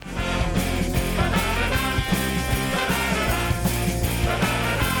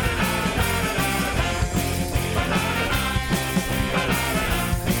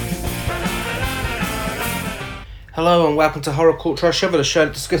Hello and welcome to Horror Culture Show, the show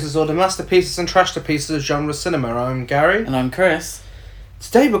that discusses all the masterpieces and trashpieces of genre cinema. I'm Gary. And I'm Chris.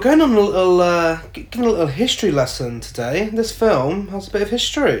 Today we're going on a little, giving a little history lesson today. This film has a bit of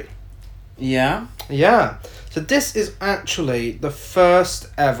history. Yeah? Yeah. So this is actually the first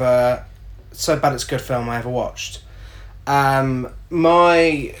ever So Bad It's Good film I ever watched.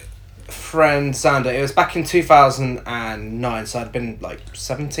 My friend Xander, it was back in 2009, so I'd been like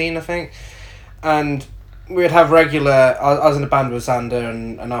 17, I think. And we'd have regular... I was in a band with Xander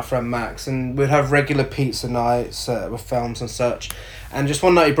and our friend Max, and we'd have regular pizza nights with films and such. And just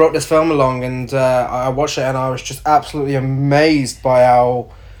one night he brought this film along, and I watched it, and I was just absolutely amazed by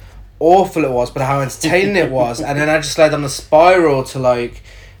how awful it was, but how entertaining it was. And then I just led on a spiral to like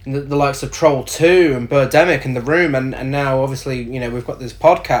the likes of Troll 2 and Birdemic in The Room, and now obviously, you know, we've got this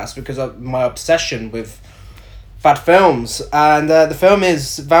podcast because of my obsession with bad films. And the film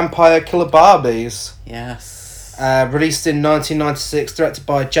is Vampire Killer Barbies. Yes. Released in 1996, directed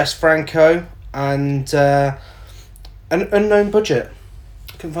by Jess Franco, and an unknown budget.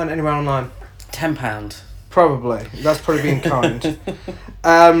 Couldn't find it anywhere online. £10. Probably. That's probably being kind.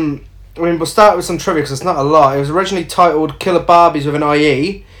 I mean, we'll start with some trivia because it's not a lot. It was originally titled Killer Barbies with an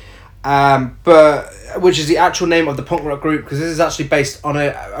IE, but which is the actual name of the punk rock group, because this is actually based on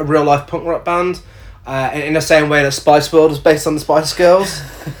a real life punk rock band. In the same way that Spice World was based on the Spice Girls.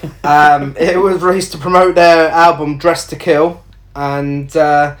 It was released to promote their album Dressed to Kill, and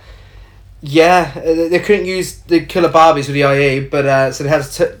they couldn't use the Killer Barbies with the IE, but so they had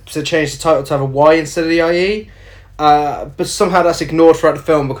to change the title to have a Y instead of the IE. But somehow that's ignored throughout the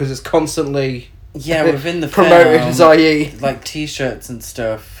film because it's constantly within the promoted film, as IE. like t-shirts and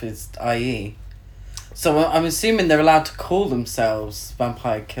stuff is IE. So I'm assuming they're allowed to call themselves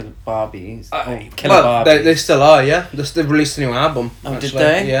Vampire Killer Barbies. Killer Barbies. They still are, yeah. They've released a new album. Oh, actually. did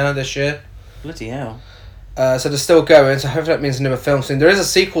they? Yeah, this year. Bloody hell. So they're still going, so hopefully that means another film soon. There is a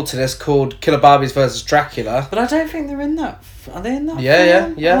sequel to this called Killer Barbies vs. Dracula. But I don't think they're in that. Are they in that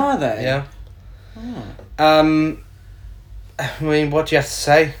film? Yeah. Are they? Yeah. Oh. I mean, what do you have to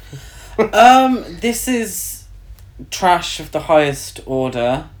say? This is trash of the highest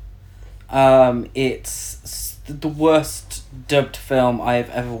order. It's the worst dubbed film I have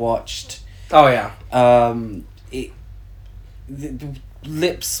ever watched. Oh yeah. The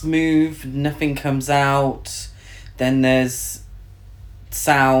lips move, nothing comes out. Then there's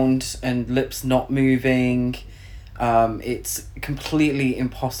sound and lips not moving. It's completely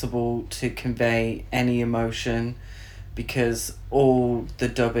impossible to convey any emotion because all the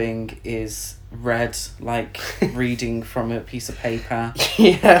dubbing is read like reading from a piece of paper.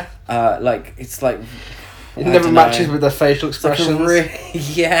 Yeah. It's like it never matches with their facial expressions.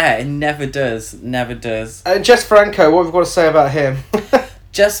 It never does. Never does. Jess Franco, what have we got to say about him?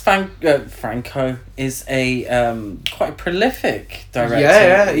 Jess Franco is a quite prolific director.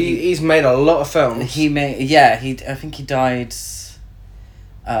 Yeah, he's made a lot of films. I think he died.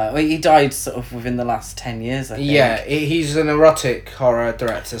 He died sort of within the last 10 years, I think. Yeah, he's an erotic horror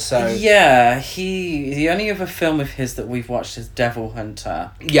director, so... Yeah, the only other film of his that we've watched is Devil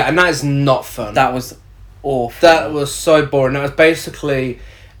Hunter. Yeah, and that is not fun. That was awful. That was so boring. That was basically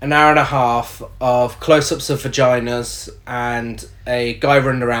an hour and a half of close-ups of vaginas and a guy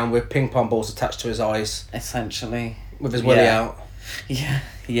running around with ping pong balls attached to his eyes. Essentially. With his willy out. Yeah.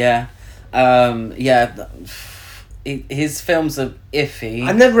 His films are iffy.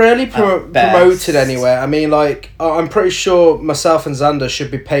 And they're rarely promoted anywhere. I mean, like, I'm pretty sure myself and Xander should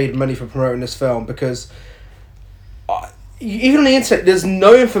be paid money for promoting this film because even on the internet, there's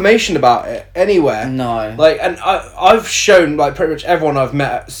no information about it anywhere. No. Like, and I've shown, like, pretty much everyone I've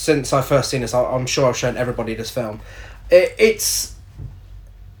met since I first seen this, I'm sure I've shown everybody this film. It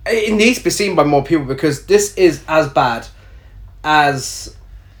needs to be seen by more people because this is as bad as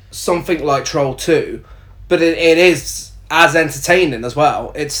something like Troll 2. But it is as entertaining as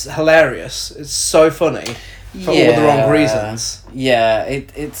well. It's hilarious. It's so funny for all the wrong reasons. Yeah,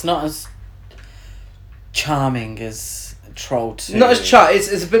 it's not as charming as Troll 2. Not as charming.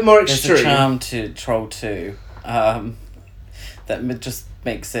 It's a bit more extreme. There's a charm to Troll 2 that just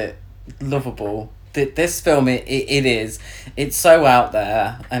makes it lovable. This film, it is. It's so out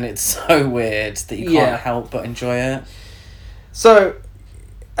there and it's so weird that you can't help but enjoy it. So...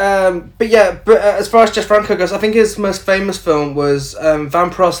 but as far as Jess Franco goes, I think his most famous film was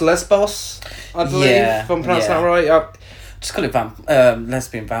Vampiros Lesbos, I believe, if I'm pronouncing that right. Just call it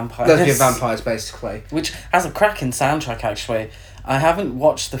Lesbian Vampires. Lesbian Vampires, basically. Which has a cracking soundtrack, actually. I haven't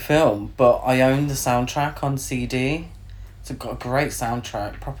watched the film, but I own the soundtrack on CD. It's got a great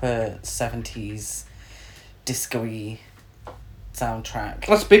soundtrack, proper 70s disco-y soundtrack.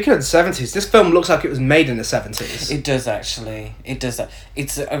 Well, speaking of the 70s, this film looks like it was made in the 70s. It does, actually. It does.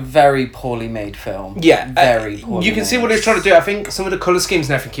 It's a very poorly made film. Yeah. Very poorly You can made. see what he was trying to do. I think some of the colour schemes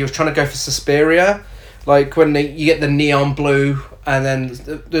and everything, he was trying to go for Suspiria. Like when you get the neon blue and then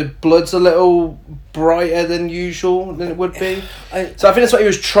the blood's a little brighter than usual than it would be. So I think that's what he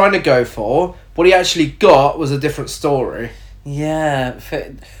was trying to go for. What he actually got was a different story. Yeah.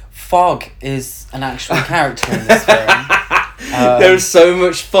 Fog is an actual character in this film. There's so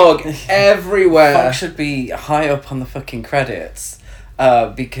much fog everywhere. Fog should be high up on the fucking credits,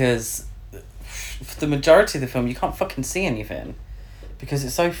 because for the majority of the film you can't fucking see anything because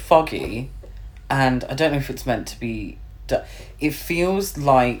it's so foggy, and I don't know if it's meant to be. It feels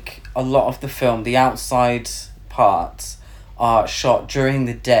like a lot of the film, the outside parts, are shot during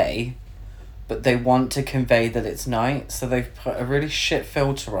the day, but they want to convey that it's night, so they've put a really shit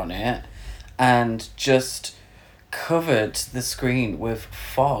filter on it, and just covered the screen with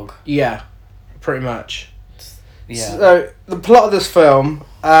fog. Yeah, pretty much. Yeah. So the plot of this film,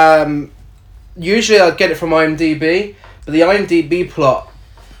 usually I'd get it from IMDb, but the IMDb plot,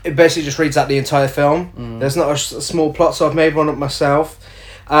 it basically just reads out the entire film. There's not a small plot, so I've made one up myself.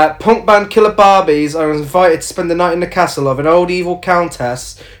 Punk band Killer Barbies are invited to spend the night in the castle of an old evil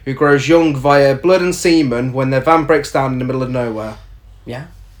countess who grows young via blood and semen when their van breaks down in the middle of nowhere. Yeah,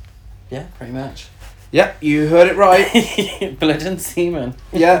 pretty much. Yep, you heard it right. Blood and semen.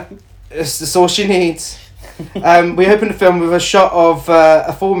 Yeah, it's all she needs. We open the film with a shot of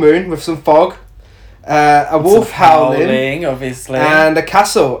a full moon with some fog, a wolf howling, obviously, and a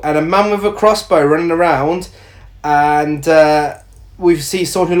castle, and a man with a crossbow running around, and we see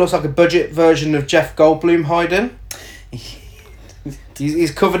someone who looks like a budget version of Jeff Goldblum hiding.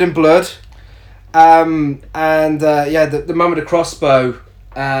 He's covered in blood, and the man with the crossbow.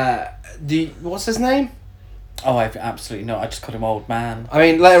 What's his name? Oh, I've absolutely not. I just called him Old Man. I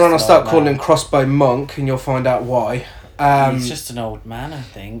mean, later on I'll start calling man. him Crossbow Monk, and you'll find out why. He's just an old man, I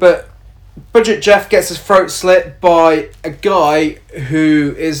think. But Budget Jeff gets his throat slit by a guy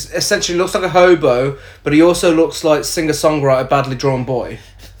who is essentially looks like a hobo, but he also looks like singer-songwriter Badly Drawn Boy.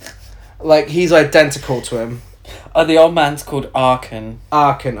 Like, he's identical to him. Oh, the old man's called Arkin.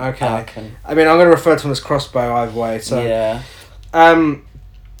 Arkin, okay. Arkin. I mean, I'm going to refer to him as Crossbow either way, so... Yeah.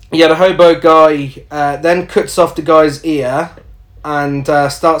 The hobo guy then cuts off the guy's ear and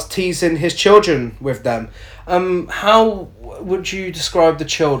starts teasing his children with them. How would you describe the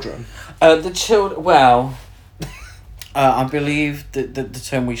children? The children... Well, I believe that the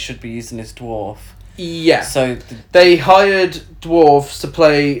term we should be using is dwarf. Yeah. So... They hired dwarves to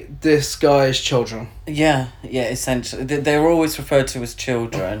play this guy's children. Yeah, essentially. They're always referred to as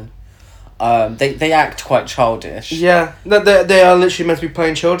children. They act quite childish. Yeah, they are literally meant to be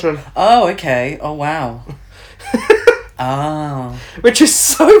playing children. Oh, okay. Oh, wow. Oh. Which is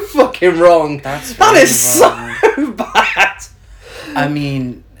so fucking wrong. That is wrong. So bad. I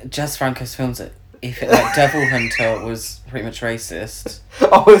mean, Jess Franco's films, if it like Devil Hunter was pretty much racist.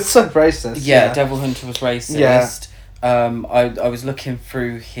 Oh, it's so racist. Yeah, Devil Hunter was racist. Yeah. I was looking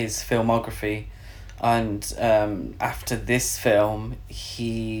through his filmography, and after this film,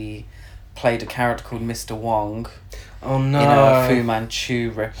 he played a character called Mr. Wong. Oh no. In a Fu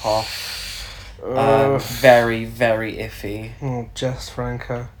Manchu ripoff. Very, very iffy. Oh, Jess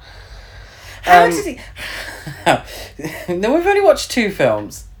Franco. How did he... No, we've only watched 2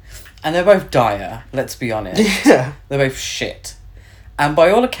 films. And they're both dire, let's be honest. Yeah. They're both shit. And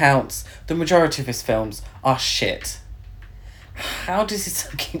by all accounts, the majority of his films are shit. How does he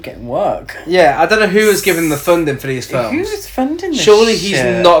still keep getting work? Yeah, I don't know who is giving the funding for these films. Who is funding this Surely shit?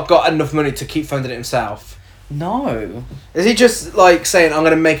 he's not got enough money to keep funding it himself. No. Is he just like saying, I'm going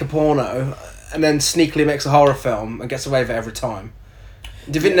to make a porno, and then sneakily makes a horror film and gets away with it every time?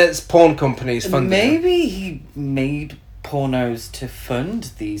 Do you think that's porn companies funding it? Maybe he made pornos to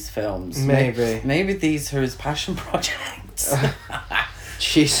fund these films. Maybe. Maybe these are his passion projects.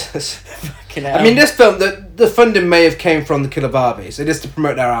 Jesus. Fucking hell. I mean, this film, the funding may have came from the Killer Barbies. It is to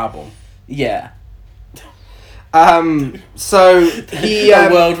promote their album. Yeah. So he a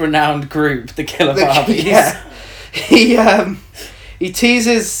world-renowned group, the Killer Barbies. Yeah. He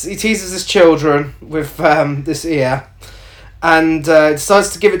teases his children with this ear, and decides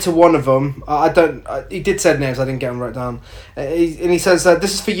to give it to one of them. He did say names. I didn't get them wrote down. He says,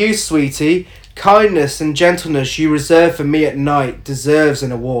 "This is for you, sweetie. Kindness and gentleness you reserve for me at night deserves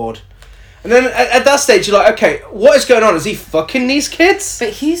an award." And then at that stage, you're like, okay, what is going on? Is he fucking these kids? But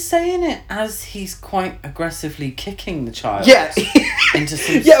he's saying it as he's quite aggressively kicking the child. Yeah. Into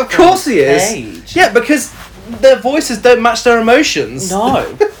some Yeah, of course he is. cage. Yeah, because their voices don't match their emotions.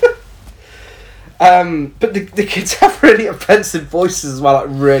 No. But the kids have really offensive voices as well, like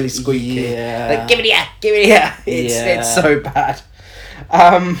really squeaky. Yeah. Like, give it here, give it here. It's so bad.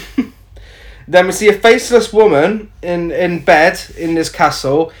 Then we see a faceless woman in bed in this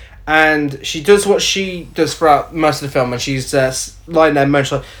castle, and she does what she does throughout most of the film, and she's lying there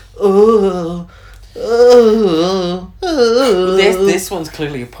moaning, like, oh, oh, oh. This one's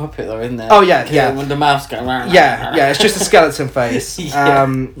clearly a puppet though, isn't it? Oh yeah. When the mouth's going around. Yeah, it's just a skeleton face.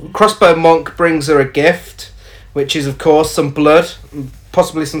 Yeah. Crossbow Monk brings her a gift, which is of course some blood,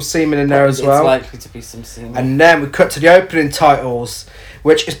 possibly some semen in there as well. It's likely to be some semen. And then we cut to the opening titles,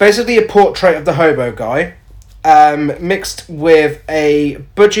 which is basically a portrait of the hobo guy, mixed with a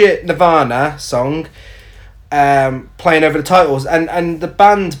budget Nirvana song, playing over the titles. And the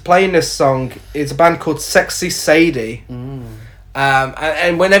band playing this song is a band called Sexy Sadie.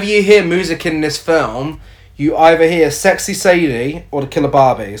 And whenever you hear music in this film, you either hear Sexy Sadie or the Killer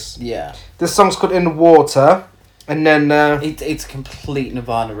Barbies. Yeah. This song's called In the Water. And then... it's a complete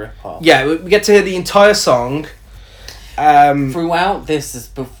Nirvana rip-off. Yeah, we get to hear the entire song. Throughout this is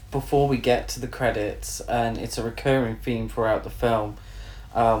before we get to the credits, and it's a recurring theme throughout the film.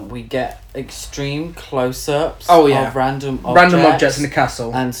 We get extreme close-ups of random objects in the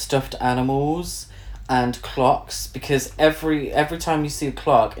castle and stuffed animals and clocks, because every time you see a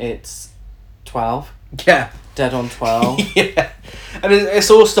clock, it's 12. Yeah. Dead on 12. Yeah. And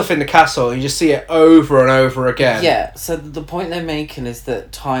it's all stuff in the castle. You just see it over and over again. Yeah, so the point they're making is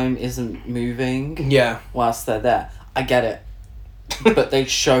that time isn't moving whilst they're there. I get it. But they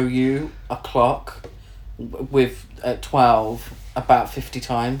show you a clock with at 12 about 50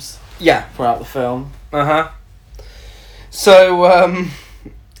 times throughout the film. So,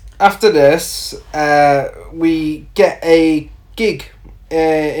 after this, we get a gig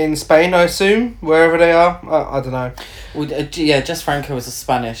in Spain, I assume, wherever they are. I don't know. Well, Jess Franco was a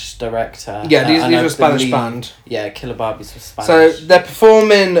Spanish director. Yeah, these are a Spanish band. Yeah, Killer Barbies was Spanish. So they're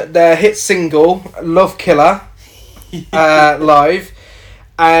performing their hit single, Love Killer, live.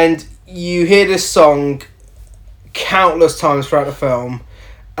 And you hear this song countless times throughout the film,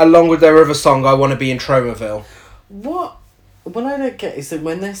 along with their other song, I Want to Be in Tromaville. What I don't get is that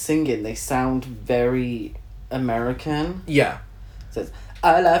when they're singing, they sound very American. Yeah. So it's,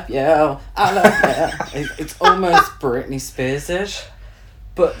 I love you, I love you. It's almost Britney Spears-ish.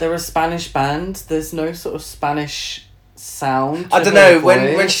 But they're a Spanish band. There's no sort of Spanish sound. I don't know.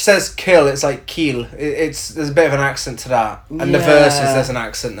 When she says kill, it's like kill. There's a bit of an accent to that. And the verses, there's an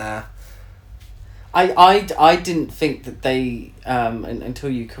accent there. I didn't think that they, until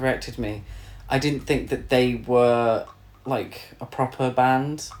you corrected me, I didn't think that they were like a proper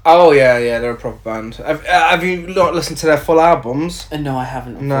band. Oh yeah, they're a proper band. Have you not listened to their full albums? No, I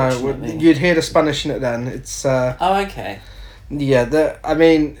haven't. No, you'd hear the Spanish in it then. It's oh, okay. Yeah, I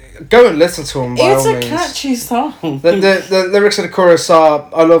mean, go and listen to them by all means. It's a catchy song. The lyrics of the chorus are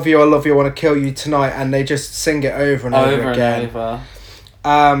I love you, I want to kill you tonight, and they just sing it over and over again.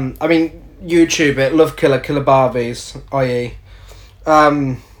 I mean, YouTube it, Love Killer, Killer Barbies, i.e.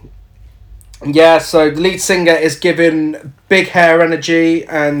 Yeah, so the lead singer is given big hair energy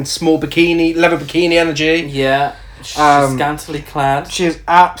and small leather bikini energy. Yeah, she's scantily clad. She is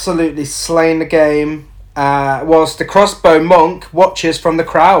absolutely slaying the game. Whilst the Crossbow Monk watches from the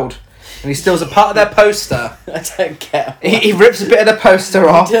crowd, and he steals a part of their poster. I don't get why. He rips a bit of the poster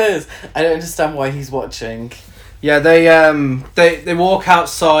off. He does. I don't understand why he's watching. Yeah, they walk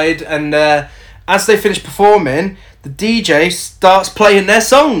outside, and as they finish performing, the DJ starts playing their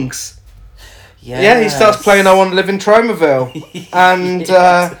songs. Yes. Yeah, he starts playing I Want to Live in Tromaville. And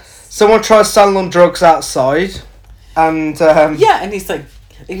someone tries selling on drugs outside. And and he's like,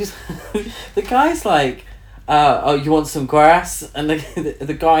 the guy's like, oh, you want some grass? And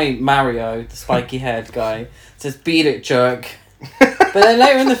the guy, Mario, the spiky haired guy, says, beat it, jerk. But then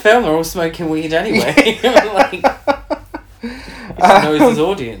later in the film, they're all smoking weed anyway. Like, he just knows his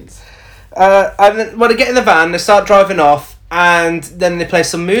audience. And then, when they get in the van, they start driving off, and then they play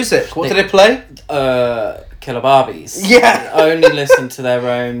some music. What do they play? Killer Barbies. Yeah. They only listen to their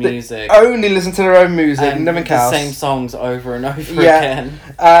own music. They only listen to their own music, and nothing else. The same songs over and over again.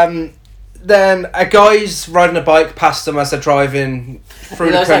 Then a guy's riding a bike past them as they're driving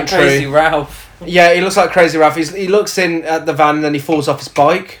through the country. Like Crazy Ralph. Yeah, he looks like Crazy Ralph. He looks in at the van and then he falls off his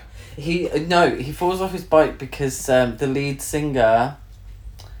bike. He falls off his bike because the lead singer,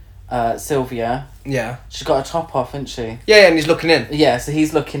 Sylvia. Yeah. She's got a top off, hasn't she? Yeah, and he's looking in. Yeah, so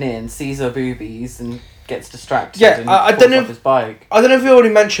he's looking in, sees her boobies, and gets distracted. Yeah, and I falls don't know. Off his bike. I don't know if you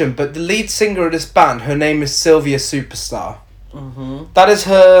already mentioned, but the lead singer of this band, her name is Sylvia Superstar. Mm-hmm. That is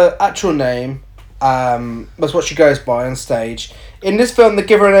her actual name. That's what she goes by on stage. In this film, they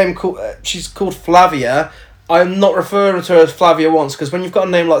give her a name called. She's called Flavia. I'm not referring to her as Flavia once because when you've got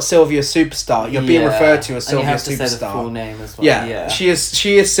a name like Sylvia Superstar, you're being referred to as Sylvia and you have to Superstar. say the full name as well. Yeah, she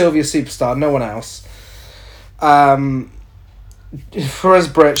is Sylvia Superstar. No one else. For us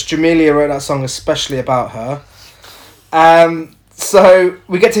Brits, Jamelia wrote that song especially about her. So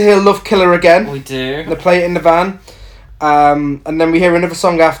we get to hear Love Killer again. We do. They play it in the van. And then we hear another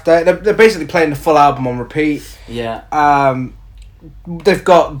song after. They're basically playing the full album on repeat. Yeah. They've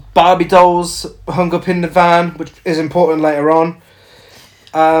got Barbie dolls hung up in the van, which is important later on.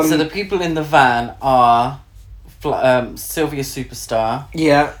 So the people in the van are Sylvia Superstar.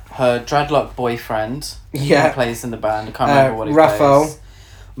 Yeah. Her dreadlock boyfriend. Yeah. Who plays in the band. I can't remember what he Raphael. plays.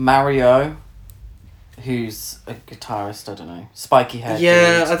 Mario, who's a guitarist, I don't know. Spiky hair.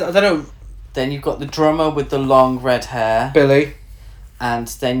 Yeah, dude. I don't know. Then you've got the drummer with the long red hair. Billy. And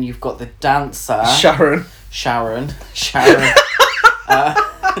then you've got the dancer. Sharon.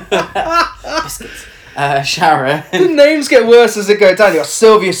 Biscuits. Sharon. The names get worse as they go down. You got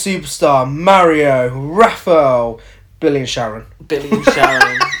Sylvia Superstar, Mario, Raphael, Billy and Sharon.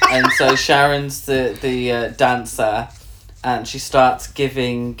 And so Sharon's the dancer, and she starts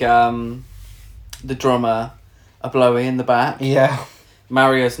giving the drummer a blowy in the back. Yeah.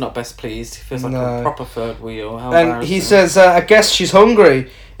 Mario's not best pleased. He feels like a proper third wheel. How and he says, I guess she's hungry.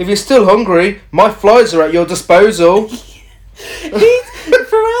 If you're still hungry, my flies are at your disposal.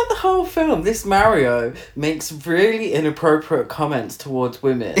 Throughout the whole film, this Mario makes really inappropriate comments towards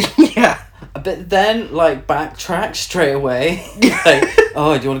women. Yeah. But then, backtrack straight away.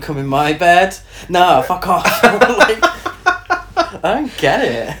 Oh, do you want to come in my bed? No, fuck off. I don't get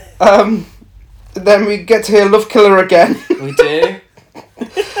it. Then we get to hear Love Killer again. We do.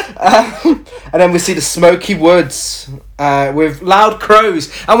 And then we see the smoky woods with loud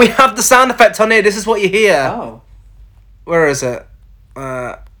crows. And we have the sound effect on here. This is what you hear. Oh. Where is it?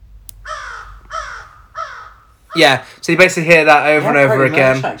 Yeah, so you basically hear that over and over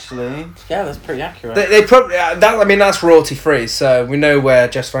again. Much, actually. Yeah, that's pretty accurate. They probably that's royalty free, so we know where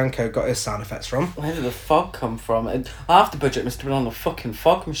Jess Franco got his sound effects from. Where did the fog come from? Half the budget must have been on the fucking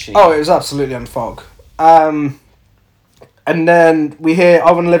fog machine. Oh, it was absolutely on fog. And then we hear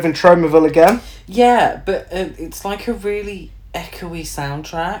I Want to Live in Tromaville again. Yeah, but it's like a really echoey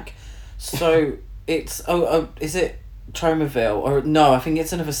soundtrack. So it's is it Tromaville or no? I think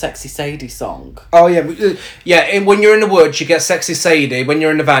it's another Sexy Sadie song. Oh yeah. When you're in the woods, you get Sexy Sadie. When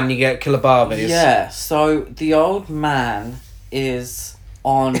you're in the van, you get Killer Barbies. Yeah. So the old man is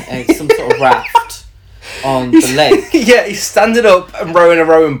on some sort of raft on the lake. Yeah, he's standing up and rowing a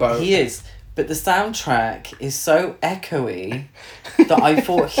rowing boat. He is. But the soundtrack is so echoey that I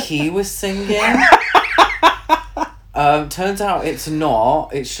thought he was singing. Turns out it's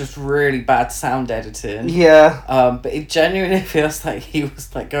not. It's just really bad sound editing. Yeah. But it genuinely feels like he was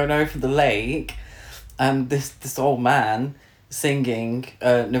going over the lake, and this old man singing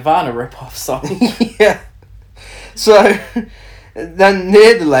a Nirvana rip-off song. Yeah. So then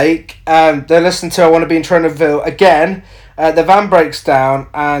near the lake, they listen to I Want to Be in Trinidadville again. The van breaks down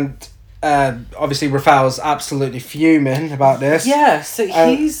and. Obviously Raphael's absolutely fuming about this. Yeah, so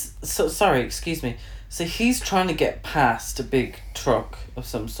he's sorry, excuse me. So he's trying to get past a big truck of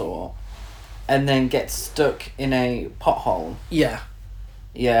some sort, and then gets stuck in a pothole. Yeah.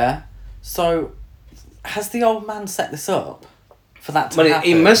 Yeah. So, has the old man set this up for that to happen?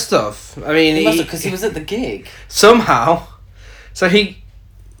 He must have. I mean, he must have, because he was at the gig. Somehow. So he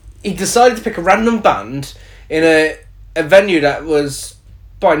decided to pick a random band in a venue that was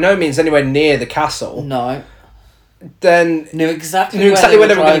by no means anywhere near the castle. No. Then knew exactly where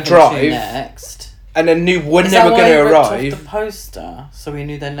they were going to drive next. And then knew when they were going to arrive. Off the poster, so we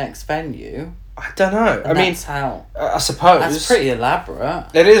knew their next venue. I don't know. And that's how. I suppose that's pretty elaborate.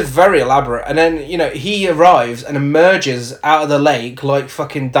 It is very elaborate, and then he arrives and emerges out of the lake like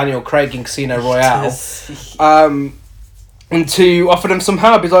fucking Daniel Craig in Casino Royale. And to offer them some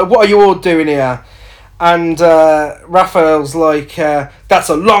help, he's like, "What are you all doing here?" And Raphael's like, "That's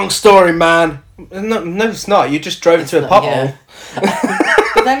a long story, man." No, it's not. You just drove into a pothole. Yeah.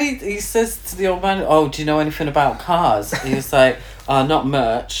 But then he says to the old man, "Oh, do you know anything about cars?" He's like, "Not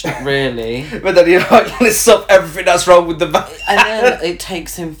much, not really." But then he lists up everything that's wrong with the van. And then it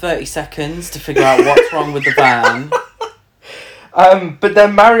takes him 30 seconds to figure out what's wrong with the van. But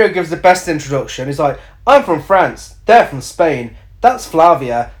then Mario gives the best introduction. He's like, "I'm from France. They're from Spain. That's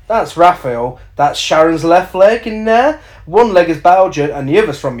Flavia. That's Raphael. That's Sharon's left leg in there. One leg is Belgian and the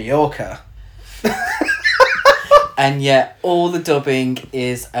other's from Mallorca." And yet all the dubbing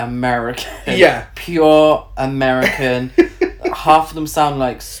is American. Yeah. Pure American. half of them sound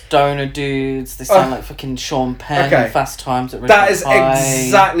like stoner dudes. They sound like fucking Sean Penn Okay. in Fast Times at Ridgemont That is High.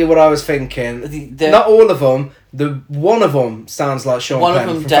 exactly what I was thinking. Not all of them. One of them sounds like Sean One of Penn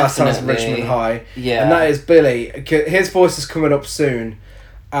them from Fast Times at definitely. Richmond High. Yeah. And that is Billy. His voice is coming up soon.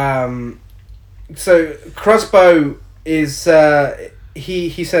 So Crossbow is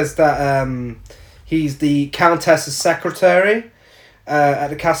he says that he's the Countess's secretary at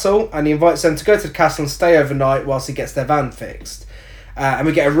the castle, and he invites them to go to the castle and stay overnight whilst he gets their van fixed. And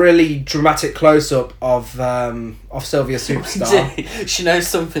we get a really dramatic close up of Sylvia Superstar. She knows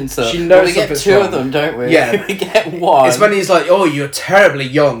something's up. She knows we get something's two wrong. of them, don't we? Yeah. We get one. It's when he's like, "Oh, you're terribly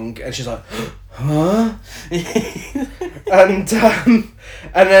young," and she's like, "Huh?" and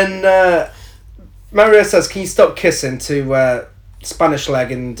then Mario says, "Can you stop kissing?" to Spanish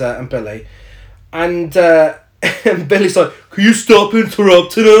Leg and Billy, and Billy's like, "Can you stop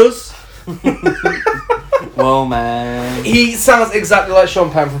interrupting us?" Whoa, man. He sounds exactly like Sean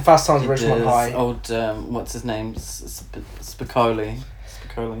Penn from Fast Times at He Ridgemont does. High. Old, what's his name? Spicoli.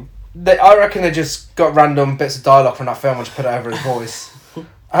 I reckon they just got random bits of dialogue from that film and just put it over his voice.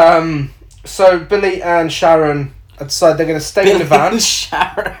 So Billy and Sharon decide they're going to stay in the van. and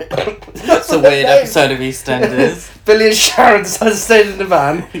Sharon. That's a weird episode of EastEnders. Billy and Sharon decide to stay in the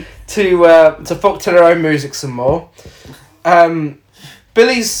van to fuck to their own music some more.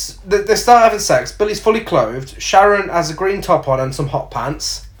 They start having sex. Billy's fully clothed. Sharon has a green top on and some hot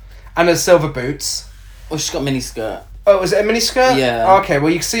pants, and has silver boots. Oh, she's got a mini skirt. Oh, is it a mini skirt? Yeah. Okay, well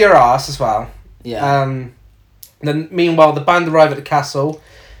you can see her ass as well. Yeah. Then meanwhile, the band arrive at the castle.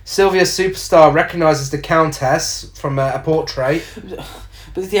 Sylvia Superstar recognises the Countess from a portrait.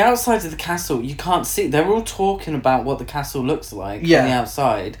 But the outside of the castle, you can't see. They're all talking about what the castle looks like on Yeah. the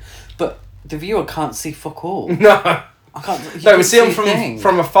outside, but the viewer can't see fuck all. No. I can't. No, we see them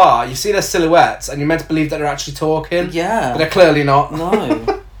from afar. You see their silhouettes, and you're meant to believe that they're actually talking. Yeah. But they're clearly not.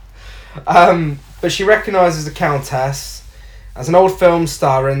 No. But she recognises the Countess as an old film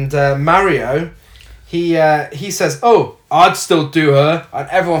star, and Mario, he says, "Oh, I'd still do her," and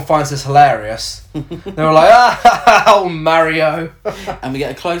everyone finds this hilarious. They were like, "Oh, Mario!" And we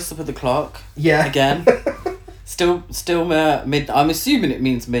get a close up of the clock. Yeah. Again. Still mid. I'm assuming it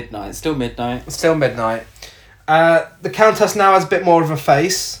means midnight. Still midnight. Still midnight. The Countess now has a bit more of a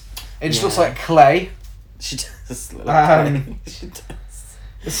face. It just looks Yeah. like clay. She does look she does.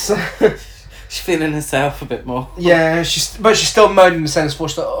 So, She's feeling herself a bit more. yeah, but she's still moaning the same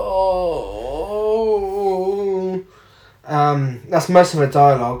voice. Like, oh. That's most of her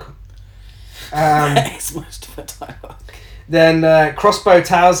dialogue. It's most of her dialogue. Then Crossbow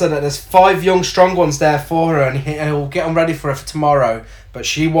tells her that there's 5 young strong ones there for her, and he'll get them ready for her for tomorrow, but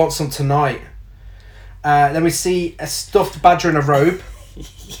she wants them tonight. Then we see a stuffed badger in a robe,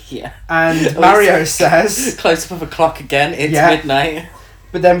 Yeah. and Mario says, Close up of a clock again. It's Yeah. midnight.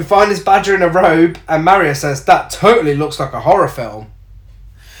 but then we find this badger in a robe, and Mario says, "That totally looks like a horror film."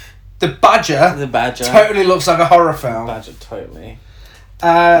 The badger The badger. totally looks like a horror film. Badger, totally.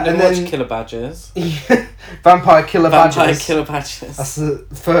 And And then Killer Badgers. Vampire Killer Vampire Badgers. Killer Badgers. That's the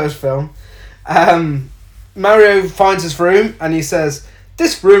first film. Mario finds his room and he says,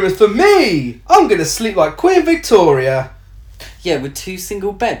 "This room is for me! I'm going to sleep like Queen Victoria." Yeah, with 2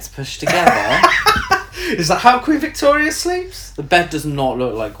 single beds pushed together. Is that how Queen Victoria sleeps? The bed does not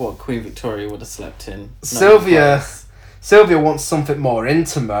look like what Queen Victoria would have slept in. Sylvia wants something more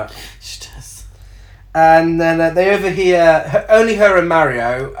intimate. She does. And then they overhear, only her and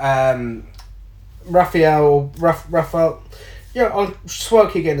Mario, Raphael, yeah, I swear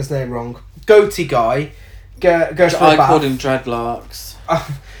I keep getting his name wrong. Goatee guy goes for a I bath. called him Dreadlocks.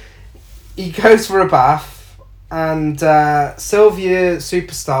 He goes for a bath, and Sylvia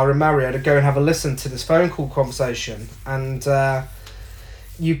Superstar and Mario to go and have a listen to this phone call conversation. And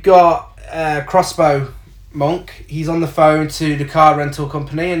you got Crossbow Monk. He's on the phone to the car rental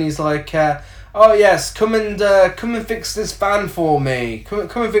company, and he's like, "Oh yes, come and fix this van for me.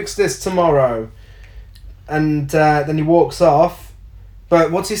 Come and fix this tomorrow." And then he walks off. But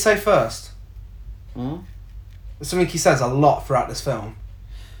what's he say first? Hmm? Something he says a lot throughout this film.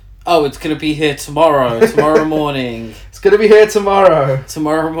 Oh, it's going to be here tomorrow morning. It's gonna be here tomorrow.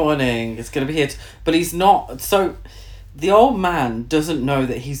 Tomorrow morning. It's going to be here. But he's not. So, the old man doesn't know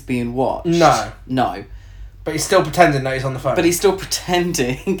that he's being watched. No. But he's still pretending that he's on the phone. But he's still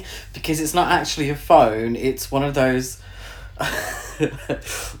pretending because it's not actually a phone. It's one of those,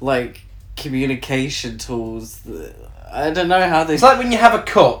 like, communication tools. I don't know how they... It's like when you have a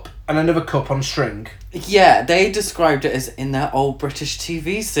cup and another cup on string. Yeah, they described it as in their old British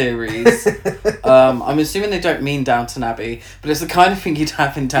TV series. I'm assuming they don't mean Downton Abbey, but it's the kind of thing you'd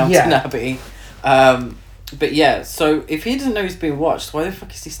have in Downton Abbey. But yeah, so if he doesn't know he's being watched, why the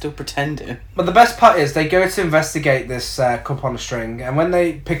fuck is he still pretending? But the best part is they go to investigate this cup on a string, and when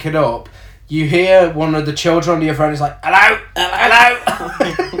they pick it up, you hear one of the children on the other end is like, "Hello, hello."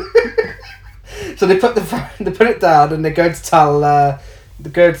 So they put they put it down, and they go to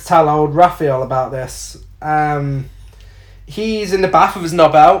tell old Raphael about this. He's in the bath with his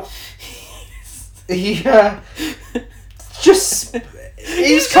knob out. He just.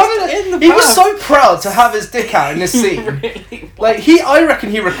 He was so proud to have his dick out in this scene. Really? Like I reckon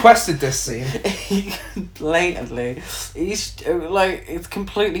he requested this scene. Blatantly, he's like, it's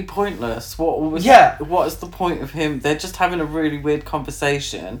completely pointless. What is the point of him? They're just having a really weird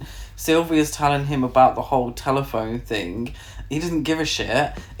conversation. Sylvia's telling him about the whole telephone thing. He doesn't give a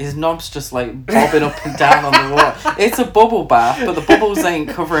shit. His knob's just like bobbing up and down on the wall. It's a bubble bath, but the bubbles ain't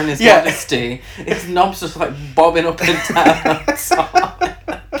covering his modesty. His knob's just like bobbing up and down outside.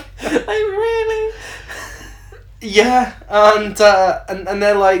 Like, really? Yeah, and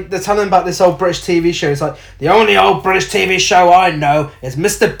they're telling him about this old British TV show. It's like, the only old British TV show I know is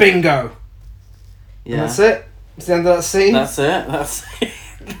Mr. Bingo. Yeah. And that's it. It's the end of that scene. That's it.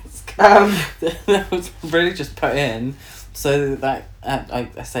 That was really just put in so that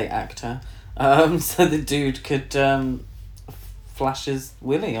I say actor, so the dude could flash his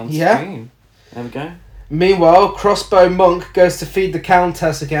willy on screen. There we go. Meanwhile, Crossbow Monk goes to feed the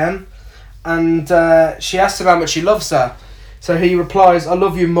Countess again, and she asks him how much he loves her. So he replies, "I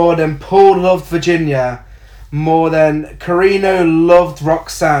love you more than Paul loved Virginia, more than Carino loved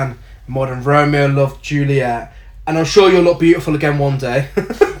Roxanne, more than Romeo loved Juliet, and I'm sure you'll look beautiful again one day."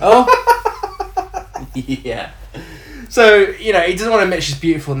 Oh. Yeah. So, he doesn't want to admit she's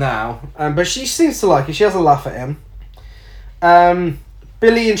beautiful now, but she seems to like it. She has a laugh at him.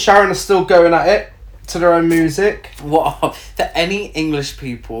 Billy and Sharon are still going at it to their own music. What? To any English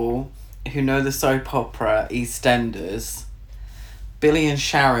people who know the soap opera EastEnders, Billy and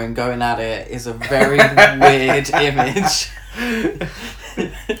Sharon going at it is a very weird image.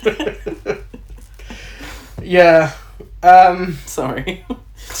 Yeah. Sorry.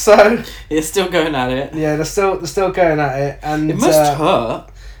 So they're still going at it. Yeah, they're still going at it, and it must hurt.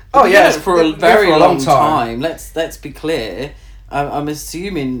 Oh yeah, for a very long time. Let's be clear. I'm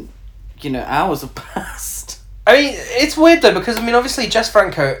assuming, hours have passed. I mean, it's weird though, because obviously Jess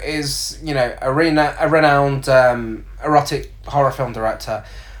Franco is a renowned erotic horror film director.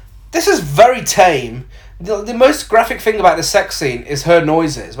 This is very tame. The most graphic thing about the sex scene is her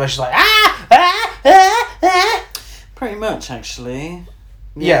noises, where she's like ah. Pretty much, actually.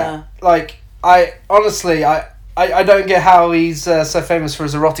 Yeah. Like, I honestly don't get how he's so famous for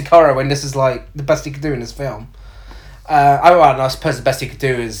his erotic horror when this is like the best he could do in his film. I suppose the best he could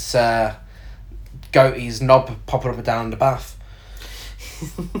do is Goatee's knob popping up and down in the bath.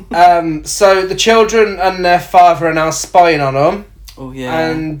 So the children and their father are now spying on them. Oh yeah.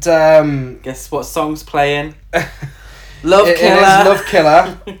 And guess what song's playing? Love Killer. It is Love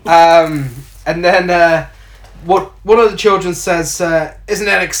Killer. And then one of the children says, "Isn't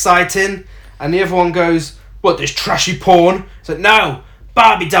that exciting?" And the other one goes, "What, this trashy porn?" It's like, "No,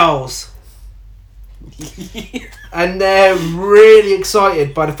 Barbie dolls." And they're really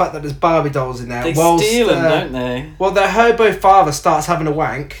excited by the fact that there's Barbie dolls in there. They steal them, don't they? Well, their hobo father starts having a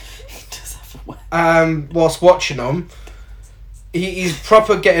wank. He does have a wank. Whilst watching them. He's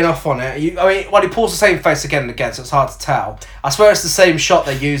proper getting off on it. He pulls the same face again and again, so it's hard to tell. I swear it's the same shot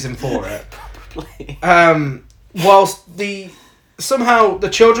they're using for it. Probably. Whilst somehow the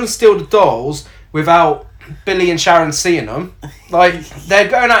children steal the dolls without Billy and Sharon seeing them. Like, they're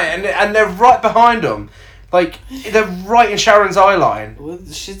going at it and they're right behind them. Like, they're right in Sharon's eye line. Well,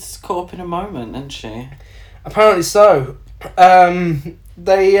 she's caught up in a moment, isn't she? Apparently so.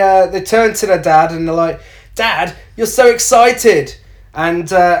 They turn to their dad and they're like, "Dad, you're so excited." And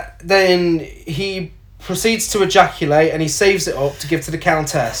then he proceeds to ejaculate and he saves it up to give to the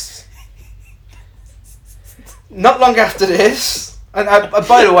Countess. Not long after this, and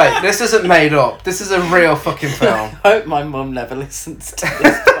by the way, this isn't made up. This is a real fucking film. I hope my mum never listens to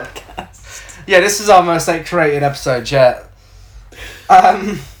this podcast. Yeah, this is our most X-rated episode yet.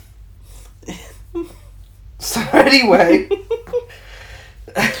 So anyway,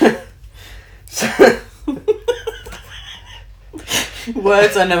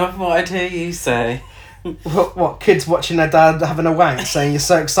 words I never thought I'd hear you say. What kids watching their dad having a wank, saying, "You're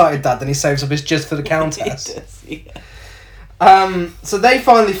so excited, Dad," then he saves up his jizz for the Countess. He does, yeah. So they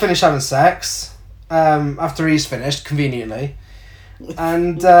finally finish having sex after he's finished, conveniently,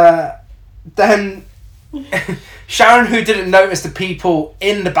 and then Sharon, who didn't notice the people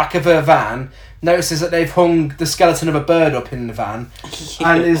in the back of her van, notices that they've hung the skeleton of a bird up in the van,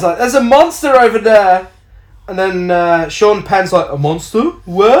 and is like, "There's a monster over there." And then Sean Penn's like, a monster?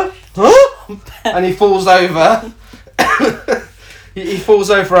 Where? Huh? And he falls over. he falls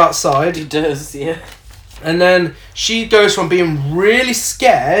over outside. He does, yeah. And then she goes from being really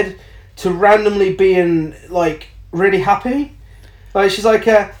scared to randomly being, like, really happy. Like, she's like,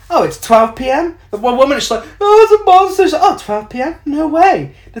 oh, it's 12 p.m? And one minute she's like, oh, it's a monster. She's like, oh, 12 p.m? No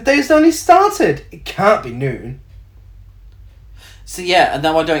way. The day's only started. It can't be noon. So, yeah, and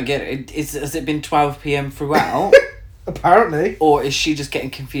now I don't get it. Has it been 12 p.m. throughout? Apparently. Or is she just getting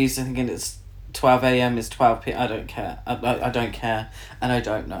confused and thinking it's 12 a.m. is 12 p.m? I don't care. I don't care. And I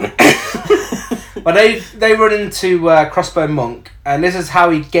don't know. Well, they run into Crossbow Monk, and this is how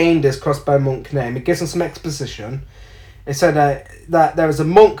he gained his Crossbow Monk name. It gives him some exposition. It said that there was a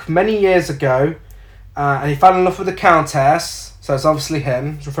monk many years ago, and he fell in love with the Countess, so it's obviously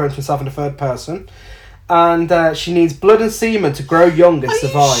him. He's referring to himself in the third person. And she needs blood and semen to grow young and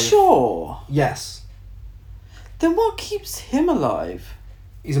survive. Are you sure? Yes. Then what keeps him alive?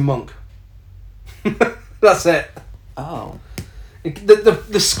 He's a monk. That's it. Oh.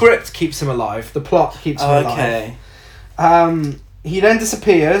 The script keeps him alive. The plot keeps him alive. Okay. He then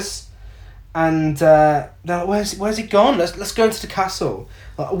disappears, and they're like, where's he gone? Let's go into the castle.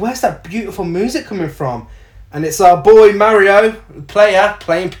 Like, where's that beautiful music coming from? And it's our boy Mario, the player,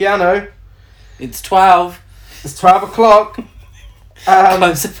 playing piano. It's 12. It's 12 o'clock.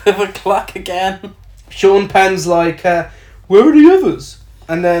 Close up of a clock again. Sean Penn's like, where are the others?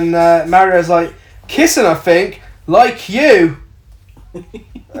 And then Mario's like, kissing, I think, like you.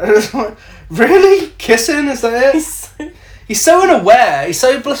 Like, really? Kissing? Is that it? He's so unaware. He's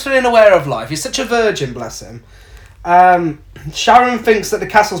so blissfully unaware of life. He's such a virgin, bless him. Sharon thinks that the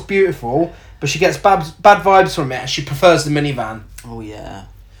castle's beautiful, but she gets bad vibes from it, and she prefers the minivan. Oh, yeah.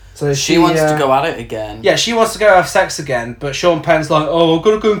 So she wants to go at it again. Yeah, she wants to go have sex again, but Sean Penn's like, oh, I've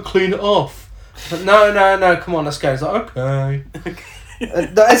got to go and clean it off. But no, come on, let's go. He's like, okay.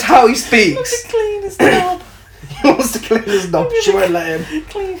 That is how he speaks. Clean his knob. He wants to clean his knob. She won't let him.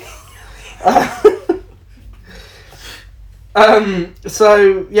 Clean.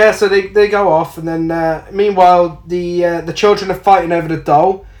 So they go off, and then meanwhile the children are fighting over the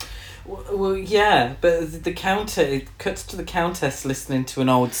doll. Well, yeah, but it cuts to the Countess listening to an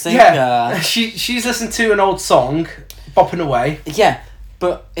old singer. Yeah, she's listening to an old song, bopping away. Yeah,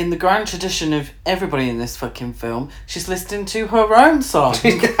 but in the grand tradition of everybody in this fucking film, she's listening to her own song.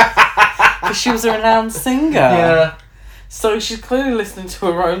 Because she was a renowned singer. Yeah. So she's clearly listening to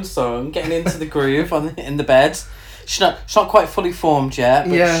her own song, getting into the groove in the bed. She's not quite fully formed yet,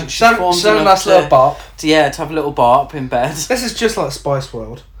 but yeah, she's formed she's a nice enough little bop. to have a little bop in bed. This is just like Spice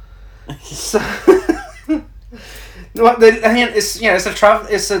World. So,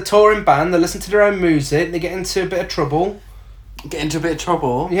 it's a touring band. They listen to their own music. They get into a bit of trouble. Get into a bit of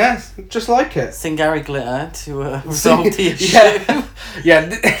trouble. Yeah, just like it. Sing Gary Glitter to resolve the issue.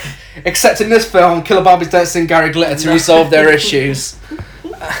 Yeah. Except in this film, Killer Barbies don't sing Gary Glitter to resolve their issues.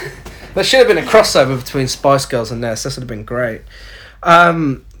 There should have been a crossover between Spice Girls and this. This would have been great.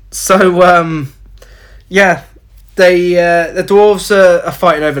 The dwarves are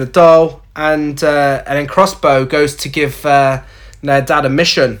fighting over the doll, and then Crossbow goes to give their dad a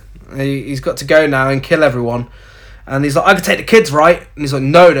mission. He's got to go now and kill everyone, and he's like, I can take the kids, right? And he's like,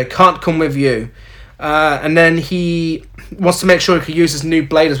 no, they can't come with you. And then he wants to make sure he can use his new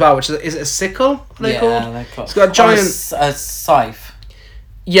blade as well, which is it a sickle? What are they called? They're called. It's got a giant a scythe.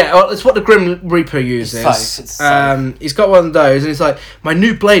 Yeah, well, it's what the Grim Reaper uses. It's scythe. He's got one of those, and he's like, my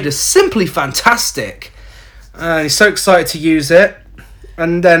new blade is simply fantastic. And he's so excited to use it.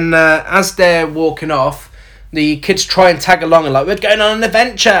 And then as they're walking off, the kids try and tag along and like, we're going on an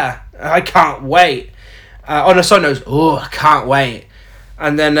adventure. I can't wait. On a side note, I can't wait.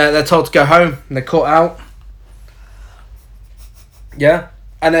 And then they're told to go home, and they're caught out. Yeah.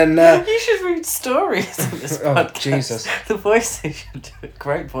 And then... you should read stories in this podcast. Oh, Jesus. The voices, you do a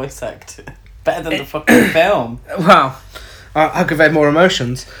great voice actor. Better than the fucking film. Wow. I'll convey more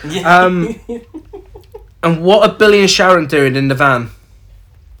emotions. Yeah. And what are Billy and Sharon doing in the van?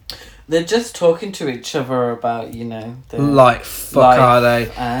 They're just talking to each other about, Like, fuck are they?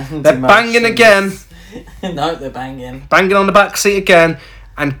 They're banging again. No, they're banging. Banging on the back seat again.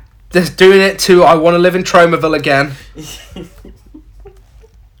 And they're doing it to I Want to Live in Tromaville again.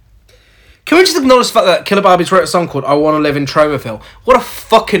 Can we just acknowledge the fact that Killer Barbies wrote a song called I Want to Live in Tromaville? What a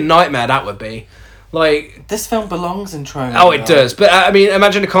fucking nightmare that would be. Like, this film belongs in Tromaville. Oh, it does. But, I mean,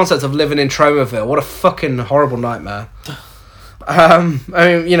 imagine the concept of living in Tromaville. What a fucking horrible nightmare. I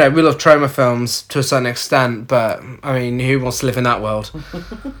mean, we love trauma films to a certain extent, but, I mean, who wants to live in that world?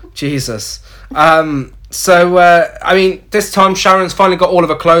 Jesus. I mean, this time Sharon's finally got all of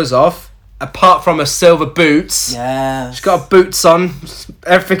her clothes off, apart from her silver boots. Yeah. She's got her boots on,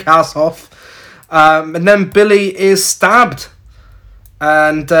 everything else off. And then Billy is stabbed.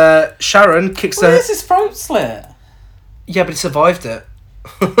 And Sharon kicks her... Where's his throat slit? Yeah, but he survived it.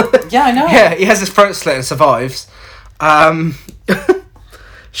 Yeah, I know. Yeah, he has his throat slit and survives.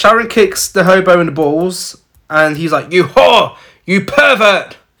 Sharon kicks the hobo in the balls, and he's like, "You whore! You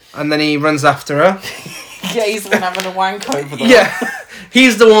pervert!" And then he runs after her. Yeah, he's the one having a wank over there. Yeah,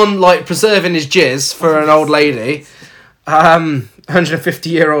 he's the one, like, preserving his jizz for an old lady.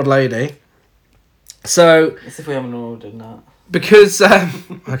 150-year-old lady. So... As if we haven't ordered that. Because,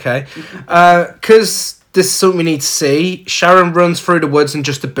 okay. Because this is something we need to see. Sharon runs through the woods in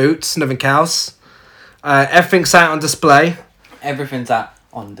just the boots, nothing else. Everything's out on display. Everything's out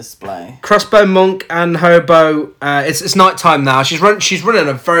on display. Crossbow Monk and Hobo, it's night time now. She's running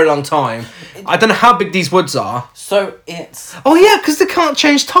a very long time. I don't know how big these woods are. So it's... Oh yeah, because they can't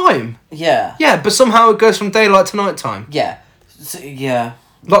change time. Yeah. Yeah, but somehow it goes from daylight to night time. Yeah. So, yeah.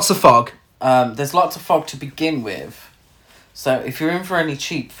 Lots of fog. There's lots of fog to begin with. So if you're in for any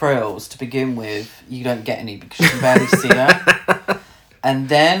cheap thrills to begin with, you don't get any because you can barely see her. And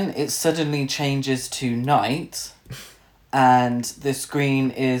then it suddenly changes to night, and the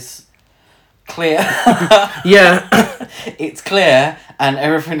screen is clear. Yeah. It's clear, and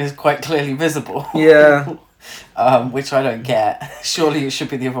everything is quite clearly visible. Yeah. Which I don't get. Surely it should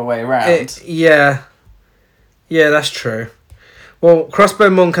be the other way around. Yeah. Yeah, that's true. Well, Crossbow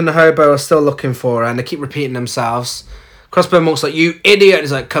Monk and the Hobo are still looking for her, and they keep repeating themselves. Crossbow Monk's like, "You idiot!"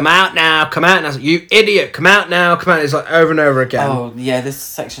 He's like, "Come out now, come out now." He's like, "You idiot, come out now, come out." He's like over and over again. Oh yeah, this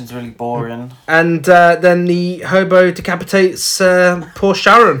section's really boring. And then the hobo decapitates poor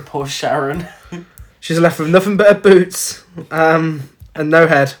Sharon. Poor Sharon. She's left with nothing but her boots and no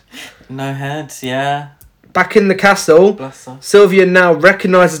head. No head, yeah. Back in the castle, Bless her. Sylvia now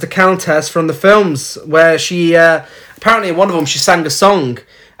recognises the Countess from the films, where she apparently in one of them she sang a song.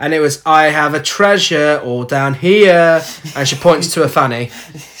 And it was, "I have a treasure all down here." And she points to her fanny.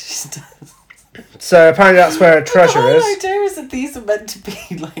 So apparently that's where her treasure is. The whole idea is that these are meant to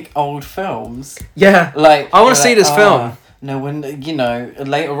be like old films. Yeah. Like I want to see this film. No wonder,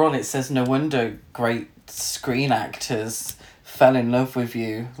 later on it says no wonder great screen actors fell in love with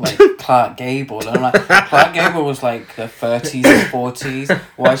you, like Clark Gable. And I'm like, Clark Gable was like the 30s or 40s.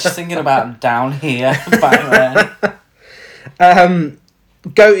 Why is she singing about down here back then?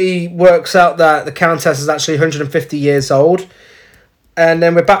 Goatee works out that the Countess is actually 150 years old. And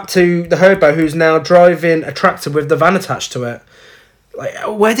then we're back to the hobo, who's now driving a tractor with the van attached to it. Like,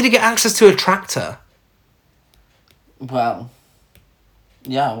 where did he get access to a tractor? Well,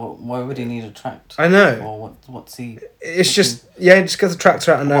 yeah, why would he need a tractor? I know. Or what's he... It's just, he just gets a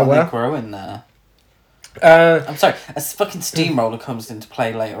tractor out of nowhere. What are they growing there? I'm sorry, a fucking steamroller comes into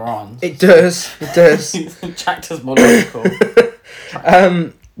play later on. It does. Tractor's more logical.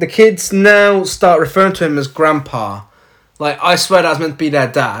 The kids now start referring to him as Grandpa. Like, I swear that was meant to be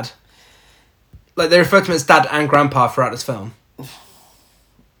their dad. Like, they refer to him as Dad and Grandpa throughout this film.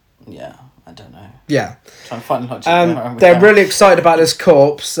 Yeah, I don't know. Yeah. Trying to find logic. They're really excited about this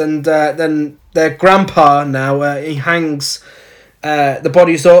corpse, and then their grandpa now, he hangs the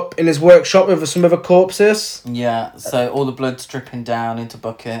bodies up in his workshop with some other corpses. Yeah, so all the blood's dripping down into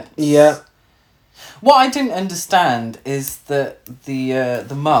buckets. Yeah. What I didn't understand is that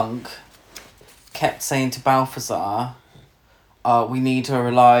the monk kept saying to Balthazar, "We need her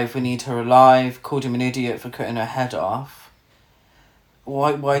alive, we need her alive," called him an idiot for cutting her head off.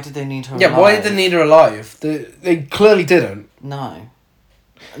 Why did they need her alive? Yeah, why did they need her alive? They clearly didn't. No.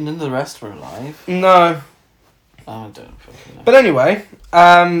 None of the rest were alive. No. I don't fucking know. But anyway,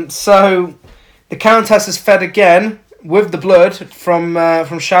 so the Countess is fed again with the blood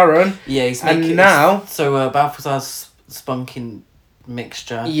from Sharon. Yeah, he's and making... now... So Balthazar's spunking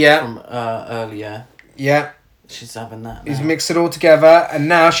mixture from earlier. Yeah. She's having that now. He's mixed it all together, and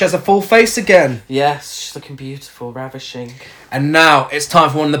now she has a full face again. Yes, she's looking beautiful, ravishing. And now it's time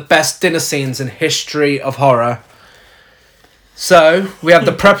for one of the best dinner scenes in history of horror. So, we have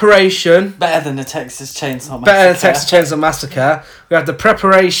the preparation. Better than the Texas Chainsaw Massacre. Better than the Texas Chainsaw Massacre. We have the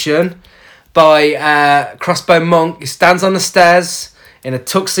preparation by Crossbow Monk. He stands on the stairs in a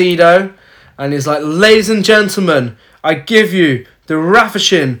tuxedo, and he's like, "Ladies and gentlemen, I give you the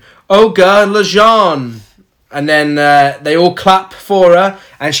ravishing Olga Lejeune." And then they all clap for her,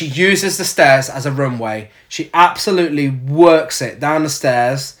 and she uses the stairs as a runway. She absolutely works it down the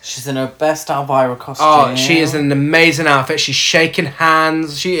stairs. She's in her best Elvira costume. Oh, she is in an amazing outfit. She's shaking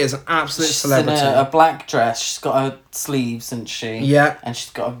hands. She is an absolute celebrity. She's in a black dress. She's got her sleeves, isn't she? Yeah. And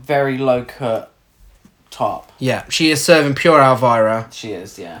she's got a very low cut top. Yeah, she is serving pure Elvira. She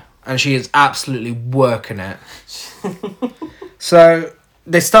is, yeah. and she is absolutely working it. So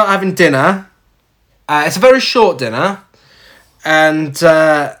they start having dinner. It's a very short dinner, and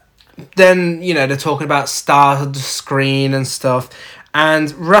then they're talking about star screen and stuff.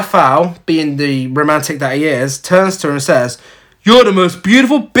 And Raphael, being the romantic that he is, turns to her and says, "You're the most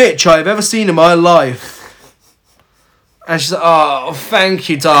beautiful bitch I've ever seen in my life." And she's like, "Oh, thank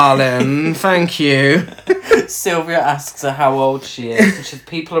you, darling. Thank you." Sylvia asks her how old she is. And she says,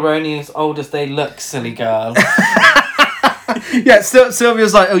 "People are only as old as they look, silly girl." Yeah,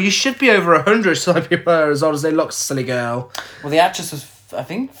 Sylvia's like, "Oh, you should be over 100, so people are as old as they look, silly girl." Well, the actress was, I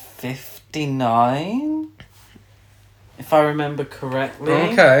think, 59, if I remember correctly.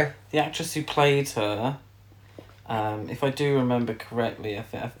 Okay. The actress who played her, if I do remember correctly, I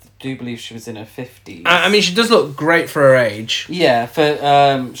do believe she was in her 50s. I mean, she does look great for her age. Yeah,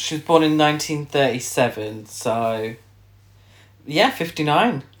 she was born in 1937, so... Yeah,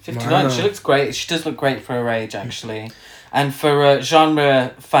 59. 59. Wow. She looks great. She does look great for her age, actually. And for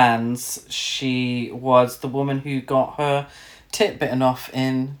genre fans, she was the woman who got her tit bitten off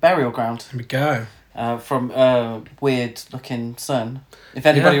in Burial Ground. There we go. From a weird-looking son. If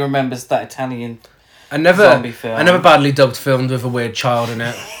anybody remembers that Italian zombie film. Another badly dubbed film with a weird child in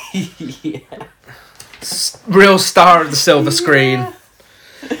it. Yeah. Real star of the silver screen.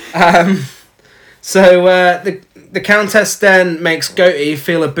 So the Countess then makes Goaty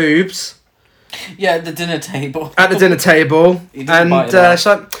feel her boobs. Yeah, at the dinner table. At the dinner table. He didn't bite And it off. she's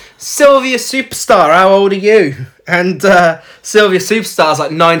like, "Sylvia Superstar, how old are you?" And Sylvia Superstar's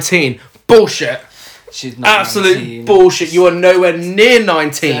like 19. Bullshit. She's not Absolute 19. bullshit. You are nowhere near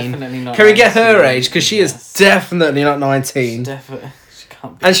 19. Definitely not Can we get her 19, age? Because she yes. is definitely not 19. Definitely. She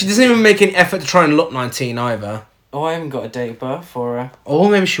can't be. And she doesn't even make any effort to try and look 19 either. Oh, I haven't got a date of birth for her. Or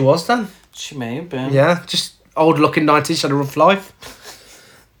maybe she was then. She may have been. Yeah, just old looking 90s. She had a rough life.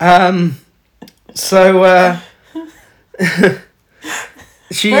 So,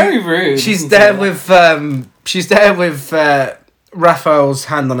 Very rude. She's isn't there it? with Raphael's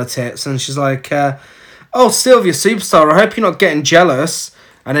hand on her tits, and she's like, "Oh, Sylvia Superstar, I hope you're not getting jealous."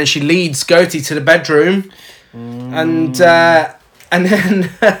 And then she leads Goaty to the bedroom, and then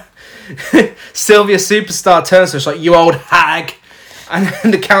Sylvia Superstar turns to her, she's like, "You old hag," and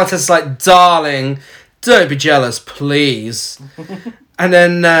then the Countess is like, "Darling, don't be jealous, please." And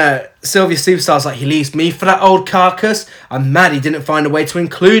then Sylvia Superstar's like, "He leaves me for that old carcass? I'm mad he didn't find a way to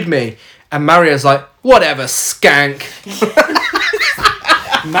include me." And Mario's like, "Whatever, skank."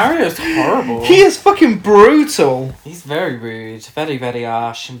 Mario's horrible. He is fucking brutal. He's very rude. Very, very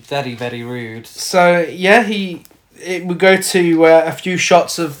harsh and very, very rude. So, yeah, we go to a few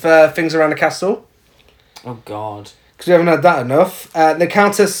shots of things around the castle. Oh, God. Because we haven't had that enough. The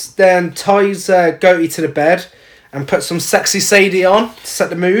Countess then ties Goaty to the bed and puts some sexy Sadie on to set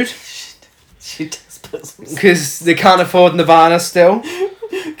the mood. She does put some... Because they can't afford Nirvana still.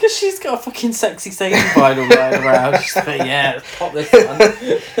 Because she's got a fucking sexy Sadie vinyl lying around. She's like, yeah, let's pop this one.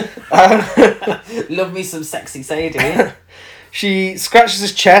 Love me some sexy Sadie. She scratches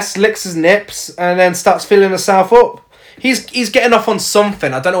his chest, licks his nips, and then starts filling herself up. He's getting off on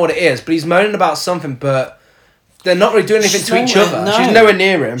something. I don't know what it is, but he's moaning about something, but they're not really doing anything She's to each nowhere- other. no. She's nowhere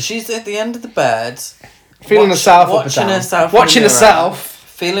near him. She's at the end of the bed. Feeling herself up and watching down. herself. Watching in the mirror, herself.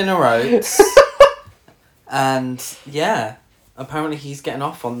 Feeling her oats. And, yeah. Apparently he's getting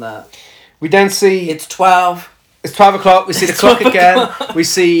off on that. We then see... It's 12. It's 12 o'clock. We see the It's clock 12 again. We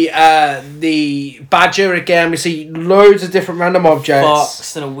see the badger again. We see loads of different random objects.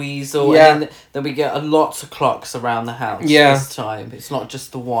 Fox and a weasel. Yeah. And then we get lots of clocks around the house this time. It's not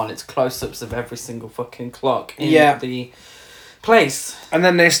just the one. It's close-ups of every single fucking clock in the place. And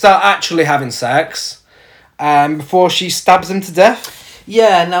then they start actually having sex before she stabs him to death.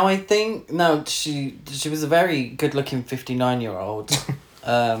 Yeah, now I think... No, she was a very good-looking 59-year-old.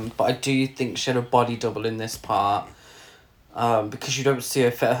 But I do think she had a body double in this part. Because you don't see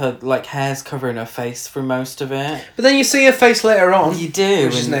her like, hair's covering her face for most of it. But then you see her face later on. You do.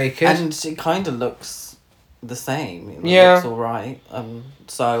 Which is naked. And it kind of looks the same. It looks alright.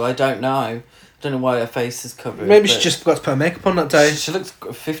 So I don't know. I don't know why her face is covered. Maybe she just forgot to put makeup on that day. She looks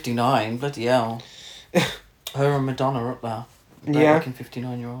 59. Bloody hell. Her and Madonna are up there. Yeah. Looking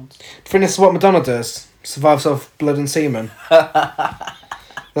 59-year-olds. I think this is what Madonna does. Survives off blood and semen.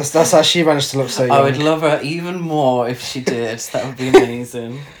 That's how she managed to look so young. I would love her even more if she did. That would be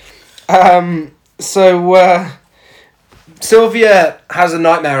amazing. So Sylvia has a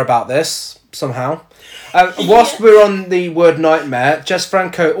nightmare about this somehow. Whilst we're on the word nightmare, Jess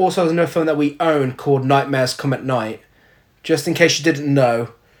Franco also has another film that we own called Nightmares Come at Night. Just in case you didn't know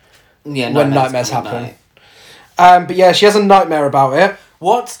Yeah, when nightmares come at happen. night. But yeah, she has a nightmare about it.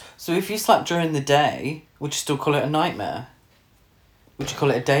 What? So if you slept during the day, would you still call it a nightmare? Would you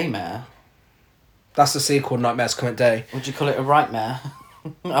call it a daymare? That's the sequel, Nightmares Come at Day. Would you call it a rightmare?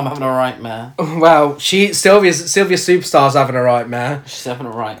 I'm having a rightmare. Well, Sylvia Superstar's having a nightmare. She's having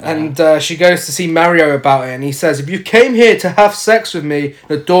a rightmare. And she goes to see Mario about it, and he says, if you came here to have sex with me,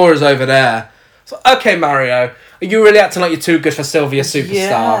 the door is over there. So, okay, Mario, are you really acting like you're too good for Sylvia Superstar?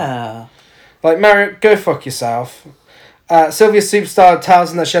 Yeah. Like, Mario, go fuck yourself. Sylvia Superstar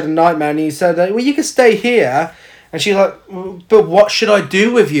tells him that she had a nightmare, and he said, well, you can stay here. And she's like, but what should I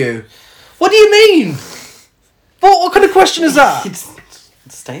do with you? What do you mean? What kind of question is that?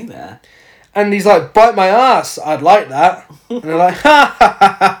 Stay there. And he's like, bite my ass. I'd like that. And they're like, ha ha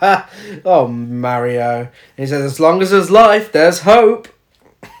ha ha. Oh, Mario. And he says, as long as there's life, there's hope.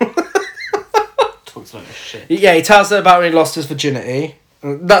 Talks like shit. Yeah, he tells her about when he lost his virginity.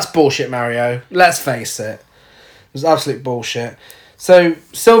 That's bullshit, Mario. Let's face it. It's absolute bullshit. So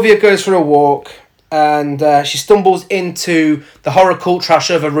Sylvia goes for a walk, and she stumbles into the horror cult trash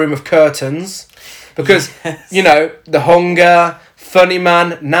of a room of curtains. Because, you know, the hunger, funny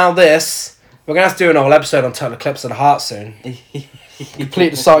man, now this. We're going to have to do an whole episode on Total Eclipse of the Heart soon.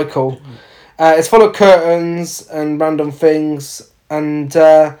 Complete the cycle. It's full of curtains and random things. And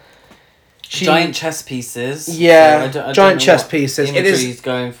giant chess pieces. Yeah, so I giant don't know chess what pieces. imagery he's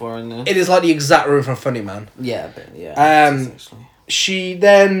going for in this. It is like the exact room from Funny Man. Yeah, but yeah. Actually. She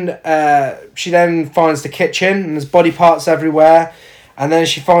then finds the kitchen, and there's body parts everywhere. And then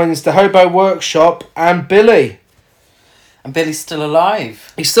she finds the hobo workshop and Billy. And Billy's still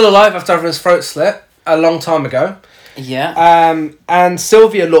alive. He's still alive after having his throat slit a long time ago. Yeah. And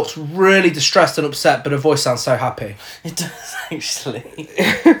Sylvia looks really distressed and upset, but her voice sounds so happy. It does, actually.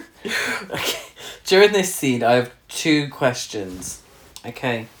 Okay. During this scene, I have 2 questions.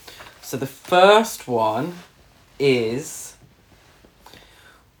 Okay. So the first one is...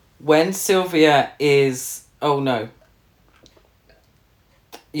 when Sylvia is... Oh, no.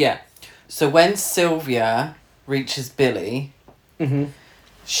 Yeah. So when Sylvia reaches Billy,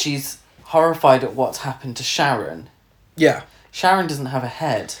 she's horrified at what's happened to Sharon. Yeah. Sharon doesn't have a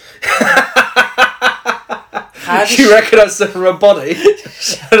head. She recognised her from her body.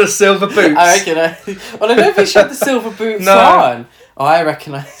 She had a silver boots. I reckon. Well, I don't think she had the silver boots on. Oh, I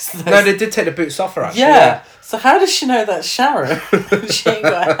recognise those. No, they did take the boots off her, actually. Yeah. So how does she know that's Sharon? She ain't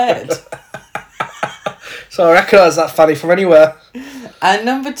got a head. So I recognise that fanny from anywhere. And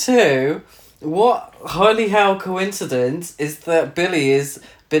number 2, what holy hell coincidence is that Billy has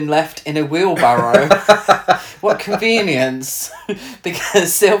been left in a wheelbarrow? What convenience.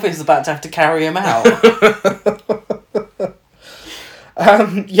 Because Sylvia's about to have to carry him out.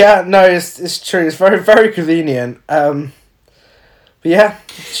 Yeah, no, it's true. It's very, very convenient. But yeah.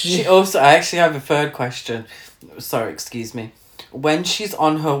 She also... I actually have a third question. Sorry, excuse me. When she's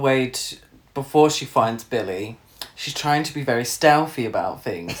on her way to... Before she finds Billy, she's trying to be very stealthy about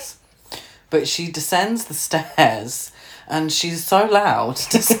things. But she descends the stairs, and she's so loud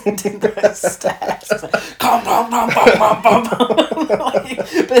descending those stairs. Come, bum, bum, bum, bum, bum.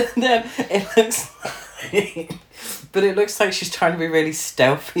 But then it looks like... But it looks like she's trying to be really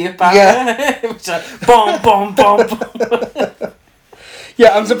stealthy about it. It's like, bum, bum, bum, bum.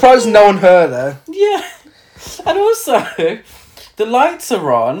 Yeah, I'm surprised no one heard her. Yeah. And also, the lights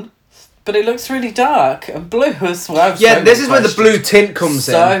are on, but it looks really dark and blue as well. Yeah, this is where the blue tint comes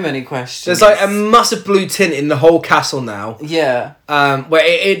in. So many questions. There's like a massive blue tint in the whole castle now. Yeah. Where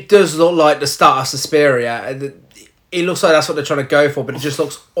it does look like the start of Suspiria. It looks like that's what they're trying to go for, but it just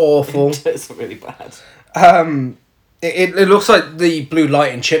looks awful. It's really bad. It looks like the blue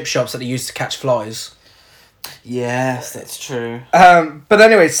light in chip shops that they use to catch flies. Yes, that's true. But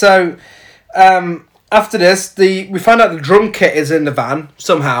anyway, so after this, we find out the drum kit is in the van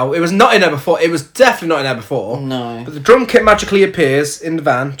somehow. It was not in there before. It was definitely not in there before. No. But the drum kit magically appears in the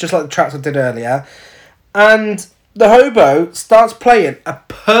van, just like the tracks I did earlier. And the hobo starts playing a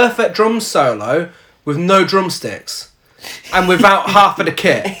perfect drum solo with no drumsticks. And without half of the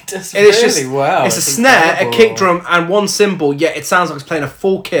kit. It does really well. It's a snare, a kick drum, and one cymbal, yet it sounds like it's playing a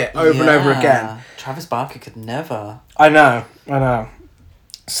full kit over and over again. Travis Barker could never. I know.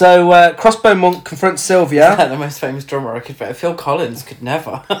 So, Crossbow Monk confronts Sylvia. The most famous drummer I could bet. Phil Collins could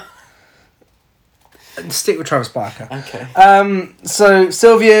never. Stick with Travis Barker. Okay. So,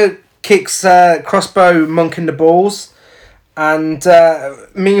 Sylvia kicks Crossbow Monk in the balls. And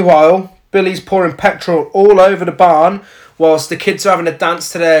meanwhile, Billy's pouring petrol all over the barn whilst the kids are having a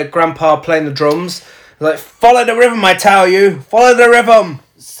dance to their grandpa playing the drums. They're like, follow the rhythm, I tell you. Follow the rhythm.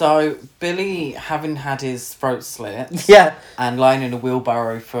 So, Billy, having had his throat slit Yeah. and lying in a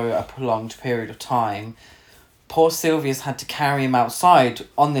wheelbarrow for a prolonged period of time, poor Sylvia's had to carry him outside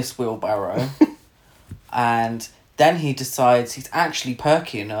on this wheelbarrow. And then he decides he's actually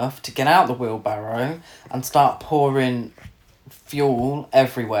perky enough to get out the wheelbarrow and start pouring fuel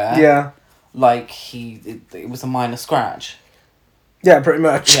everywhere. Yeah. Like it was a minor scratch. Yeah, pretty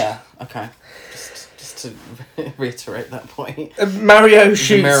much. Yeah, okay. Just to reiterate that point. Mario It's a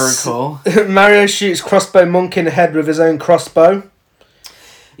shoots... miracle. Mario shoots Crossbow Monk in the head with his own crossbow.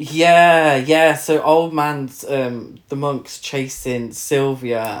 Yeah, so old man's, the monk's chasing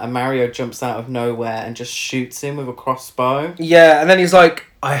Sylvia and Mario jumps out of nowhere and just shoots him with a crossbow. Yeah, and then he's like,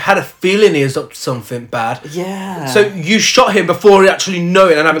 I had a feeling he was up to something bad. Yeah. So you shot him before he actually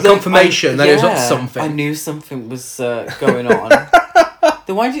knowing and having confirmation that he was up to something. I knew something was going on.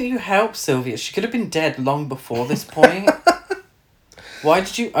 Then why didn't you help Sylvia? She could have been dead long before this point. Why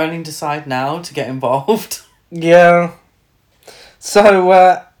did you only decide now to get involved? Yeah.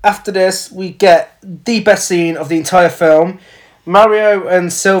 So, after this, we get the best scene of the entire film. Mario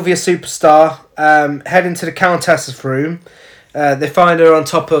and Sylvia Superstar head into the Countess's room. They find her on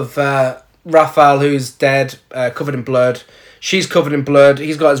top of Raphael, who's dead, covered in blood. She's covered in blood.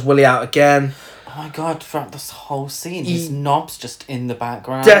 He's got his willy out again. Oh my god, throughout this whole scene, his knob's just in the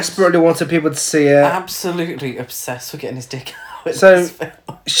background. Desperately wanted people to see it. Absolutely obsessed with getting his dick out in So, this film.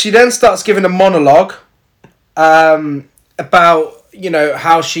 she then starts giving a monologue about, you know,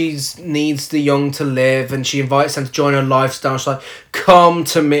 how she needs the young to live, and she invites them to join her lifestyle. She's like, come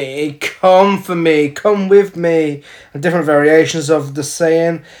to me, come for me, come with me. And different variations of the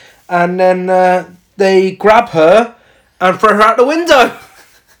saying. And then they grab her and throw her out the window.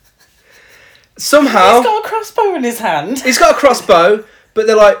 Somehow... He's got a crossbow in his hand. He's got a crossbow, but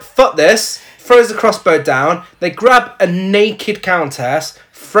they're like, fuck this. Throws the crossbow down. They grab a naked countess,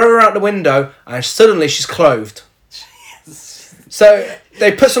 throw her out the window, and suddenly she's clothed. So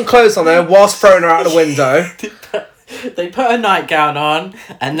they put some clothes on her whilst throwing her out the window. They put a nightgown on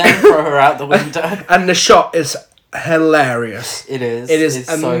and then throw her out the window. And the shot is hilarious. It is. It is It's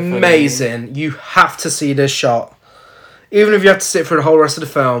so amazing. funny. You have to see this shot. Even if you have to sit through the whole rest of the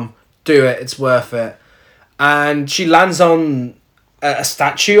film, do it. It's worth it. And she lands on a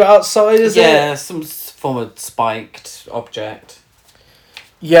statue outside, is it? Yeah, some form of spiked object.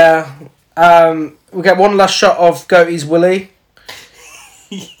 Yeah. We get one last shot of Goatee's willy.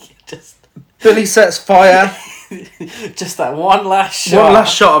 Just Billy sets fire. just that one last shot. One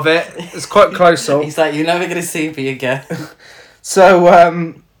last shot of it. It's quite close up. He's like, you're never going to see me again.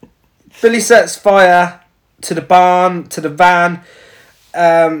 So, Billy sets fire to the barn, to the van.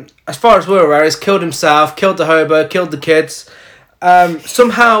 As far as we're aware, he's killed himself, killed the hobo, killed the kids.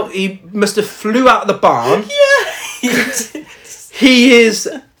 Somehow he must have flew out of the barn. Yeah. He is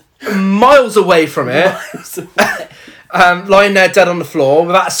miles away from it. Lying there dead on the floor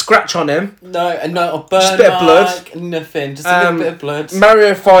without a scratch on him. No, and not a burn Just a bit of blood. mark, nothing. Just a little bit of blood.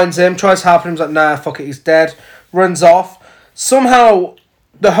 Mario finds him, tries to help him. He's like, nah, fuck it, he's dead. Runs off. Somehow,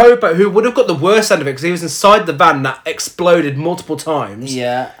 the hobo, who would have got the worst end of it because he was inside the van that exploded multiple times.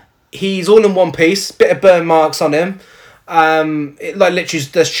 Yeah. He's all in one piece. Bit of burn marks on him. Like literally,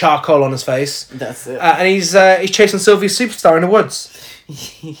 there's charcoal on his face. That's it. And he's chasing Sylvia Superstar in the woods.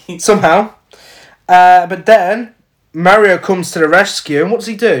 Somehow. But then Mario comes to the rescue, and what does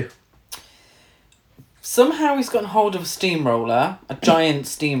he do? Somehow he's gotten hold of a steamroller, a giant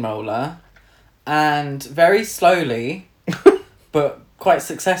steamroller, and very slowly, but quite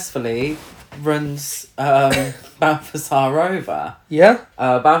successfully, runs Balthazar over. Yeah?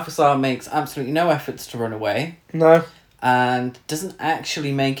 Balthazar makes absolutely no efforts to run away, No. and doesn't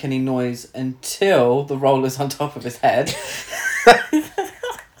actually make any noise until the roller's on top of his head.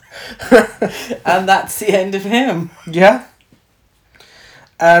 And that's the end of him. Yeah.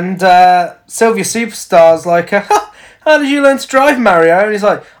 And Sylvia Superstar's like, how did you learn to drive, Mario? And he's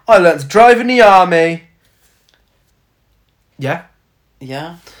like, I learned to drive in the army. Yeah.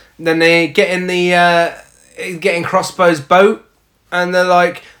 Yeah. Then they get in the Crossbow's boat, and they're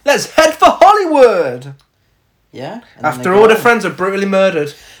like, let's head for Hollywood. Yeah. And After all their friends are brutally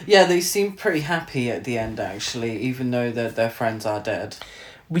murdered. Yeah, they seem pretty happy at the end, actually, even though their friends are dead.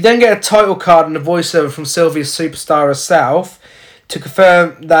 We then get a title card and a voiceover from Sylvia Superstar herself to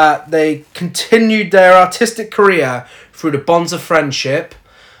confirm that they continued their artistic career through the bonds of friendship.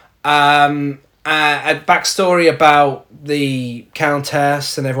 A backstory about the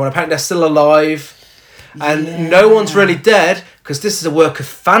Countess and everyone. Apparently they're still alive. And no one's really dead because this is a work of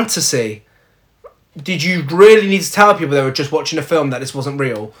fantasy. Did you really need to tell people they were just watching a film that this wasn't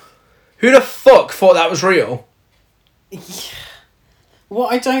real? Who the fuck thought that was real? Yeah.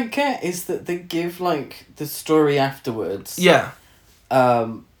 What I don't get is that they give, like, the story afterwards. Yeah.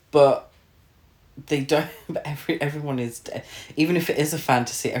 But they don't. But everyone is dead. Even if it is a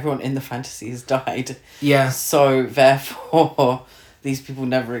fantasy, everyone in the fantasy has died. Yeah. So therefore, these people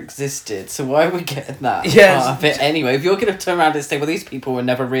never existed. So why are we getting that Yes. part of it anyway? If you're gonna turn around and say, well, these people were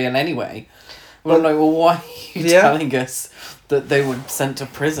never real anyway. Well, I'm like, well, why are you telling us that they were sent to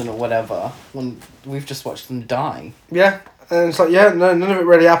prison or whatever when we've just watched them die? Yeah. And it's like, no, none of it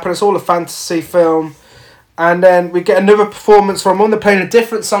really happened. It's all a fantasy film. And then we get another performance from them. They're playing a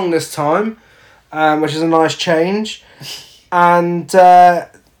different song this time, which is a nice change. And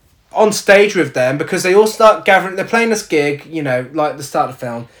on stage with them, because they all start gathering, they're playing this gig, like the start of the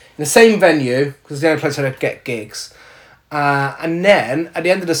film, in the same venue, because it's the only place where they get gigs. And then, at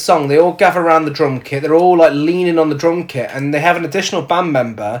the end of the song, they all gather around the drum kit. They're all, leaning on the drum kit. And they have an additional band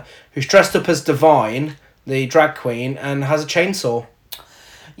member who's dressed up as Divine, the drag queen, and has a chainsaw.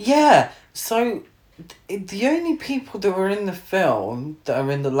 Yeah, so the only people that were in the film that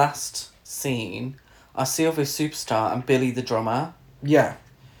are in the last scene are Silvio Superstar and Billy the drummer. Yeah.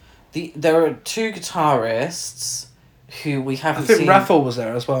 There are two guitarists who we haven't seen. I seen. think Raphael was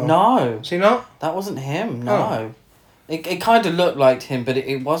there as well. No. Was he not? That wasn't him, no. Oh. It kind of looked like him, but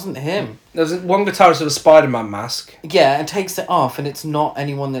it wasn't him. There's one guitarist with a Spider-Man mask. Yeah, and takes it off, and it's not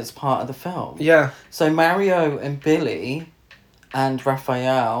anyone that's part of the film. Yeah. So Mario and Billy and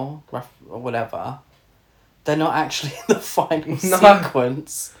Raphael, or whatever, they're not actually in the final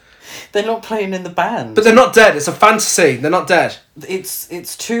sequence. They're not playing in the band. But they're not dead. It's a fantasy. They're not dead.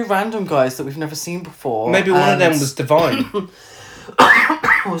 It's two random guys that we've never seen before. Maybe one of them was Divine.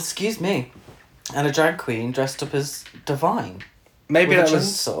 Oh, excuse me. And a drag queen dressed up as Divine. Maybe with that a was.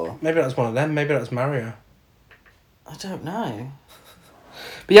 chainsaw. Maybe that was one of them. Maybe that was Mario. I don't know.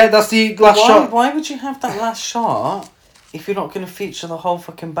 But yeah, that's the last shot. Why would you have that last shot if you're not going to feature the whole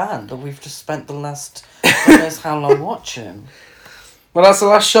fucking band that we've just spent the last God knows how long watching? Well, that's the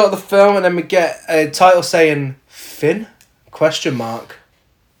last shot of the film, and then we get a title saying Finn? ?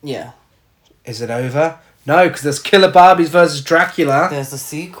 Yeah. Is it over? No, because there's Killer Barbies versus Dracula. There's a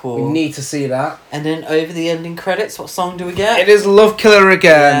sequel. We need to see that. And then over the ending credits, what song do we get? It is Love Killer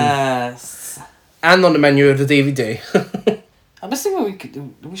again. Yes. And on the menu of the DVD. I'm just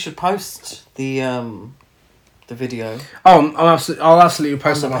thinking we should post the video. Oh, I'll absolutely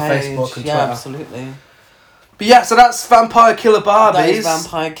post it on my page. Facebook and Yeah, Twitter. absolutely. But yeah, so that's Vampire Killer Barbies. That is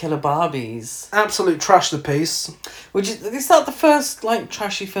Vampire Killer Barbies. Absolute trash the piece. Is that the first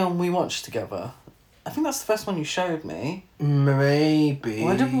trashy film we watched together? I think that's the first one you showed me. Maybe.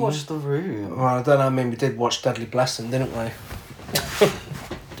 When did we watch The Room? Well, I don't know. I mean, we did watch Deadly Blessing, didn't we?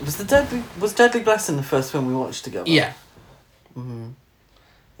 Was Deadly Blessing the first film we watched together? Yeah. Mm-hmm.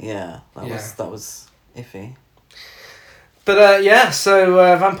 Yeah, that was iffy. But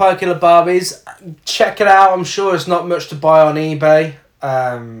so Vampire Killer Barbies, check it out. I'm sure it's not much to buy on eBay.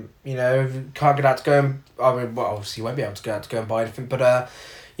 If you can't get out to go and obviously you won't be able to go out to go and buy anything. But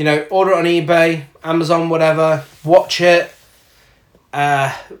order it on eBay, Amazon, whatever. Watch it.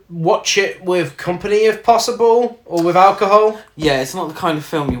 Watch it with company if possible, or with alcohol. Yeah, it's not the kind of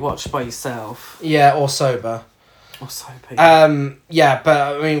film you watch by yourself. Yeah, or sober. Or sober. Yeah,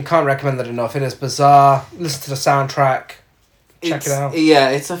 but I mean, can't recommend it enough. It is bizarre. Listen to the soundtrack. Check it out. Yeah,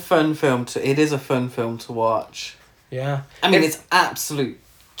 it's a fun film it is a fun film to watch. Yeah. I mean, it's absolute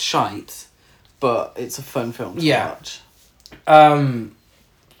shite, but it's a fun film to watch.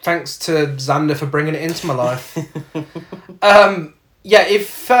 Thanks to Xander for bringing it into my life.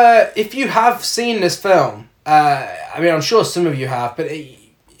 If you have seen this film, I'm sure some of you have, but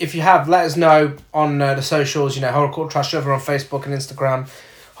if you have, let us know on the socials, Horror Cult Trash over on Facebook and Instagram,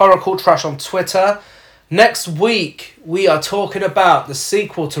 Horror Cult Trash on Twitter. Next week, we are talking about the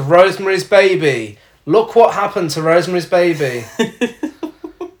sequel to Rosemary's Baby. Look what happened to Rosemary's Baby.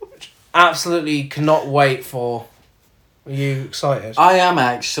 Absolutely cannot wait for. Are you excited? I am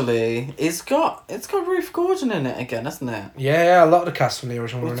actually. It's got Ruth Gordon in it again, hasn't it? Yeah, a lot of the cast from the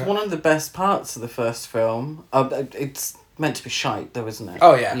original were in It's it. one of the best parts of the first film. It's meant to be shite though, isn't it?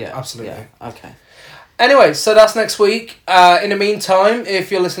 Oh yeah, absolutely. Yeah, okay. Anyway, so that's next week. In the meantime,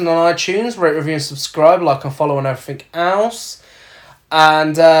 if you're listening on iTunes, rate, review and subscribe, like and follow and everything else.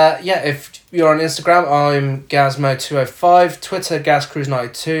 And if you're on Instagram, I'm Gazmo205, Twitter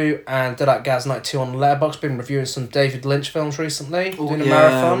GazCruise92, and Gaz92 on Letterboxd. Been reviewing some David Lynch films recently, doing a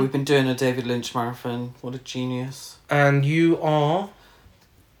marathon. We've been doing a David Lynch marathon. What a genius. And you are?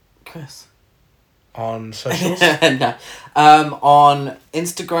 Chris. On socials? No. On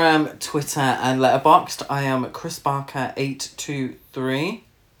Instagram, Twitter and Letterboxd, I am ChrisBarker823.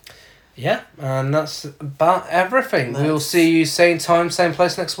 Yeah, and that's about everything. We'll see you same time, same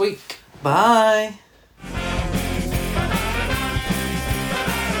place next week. Bye.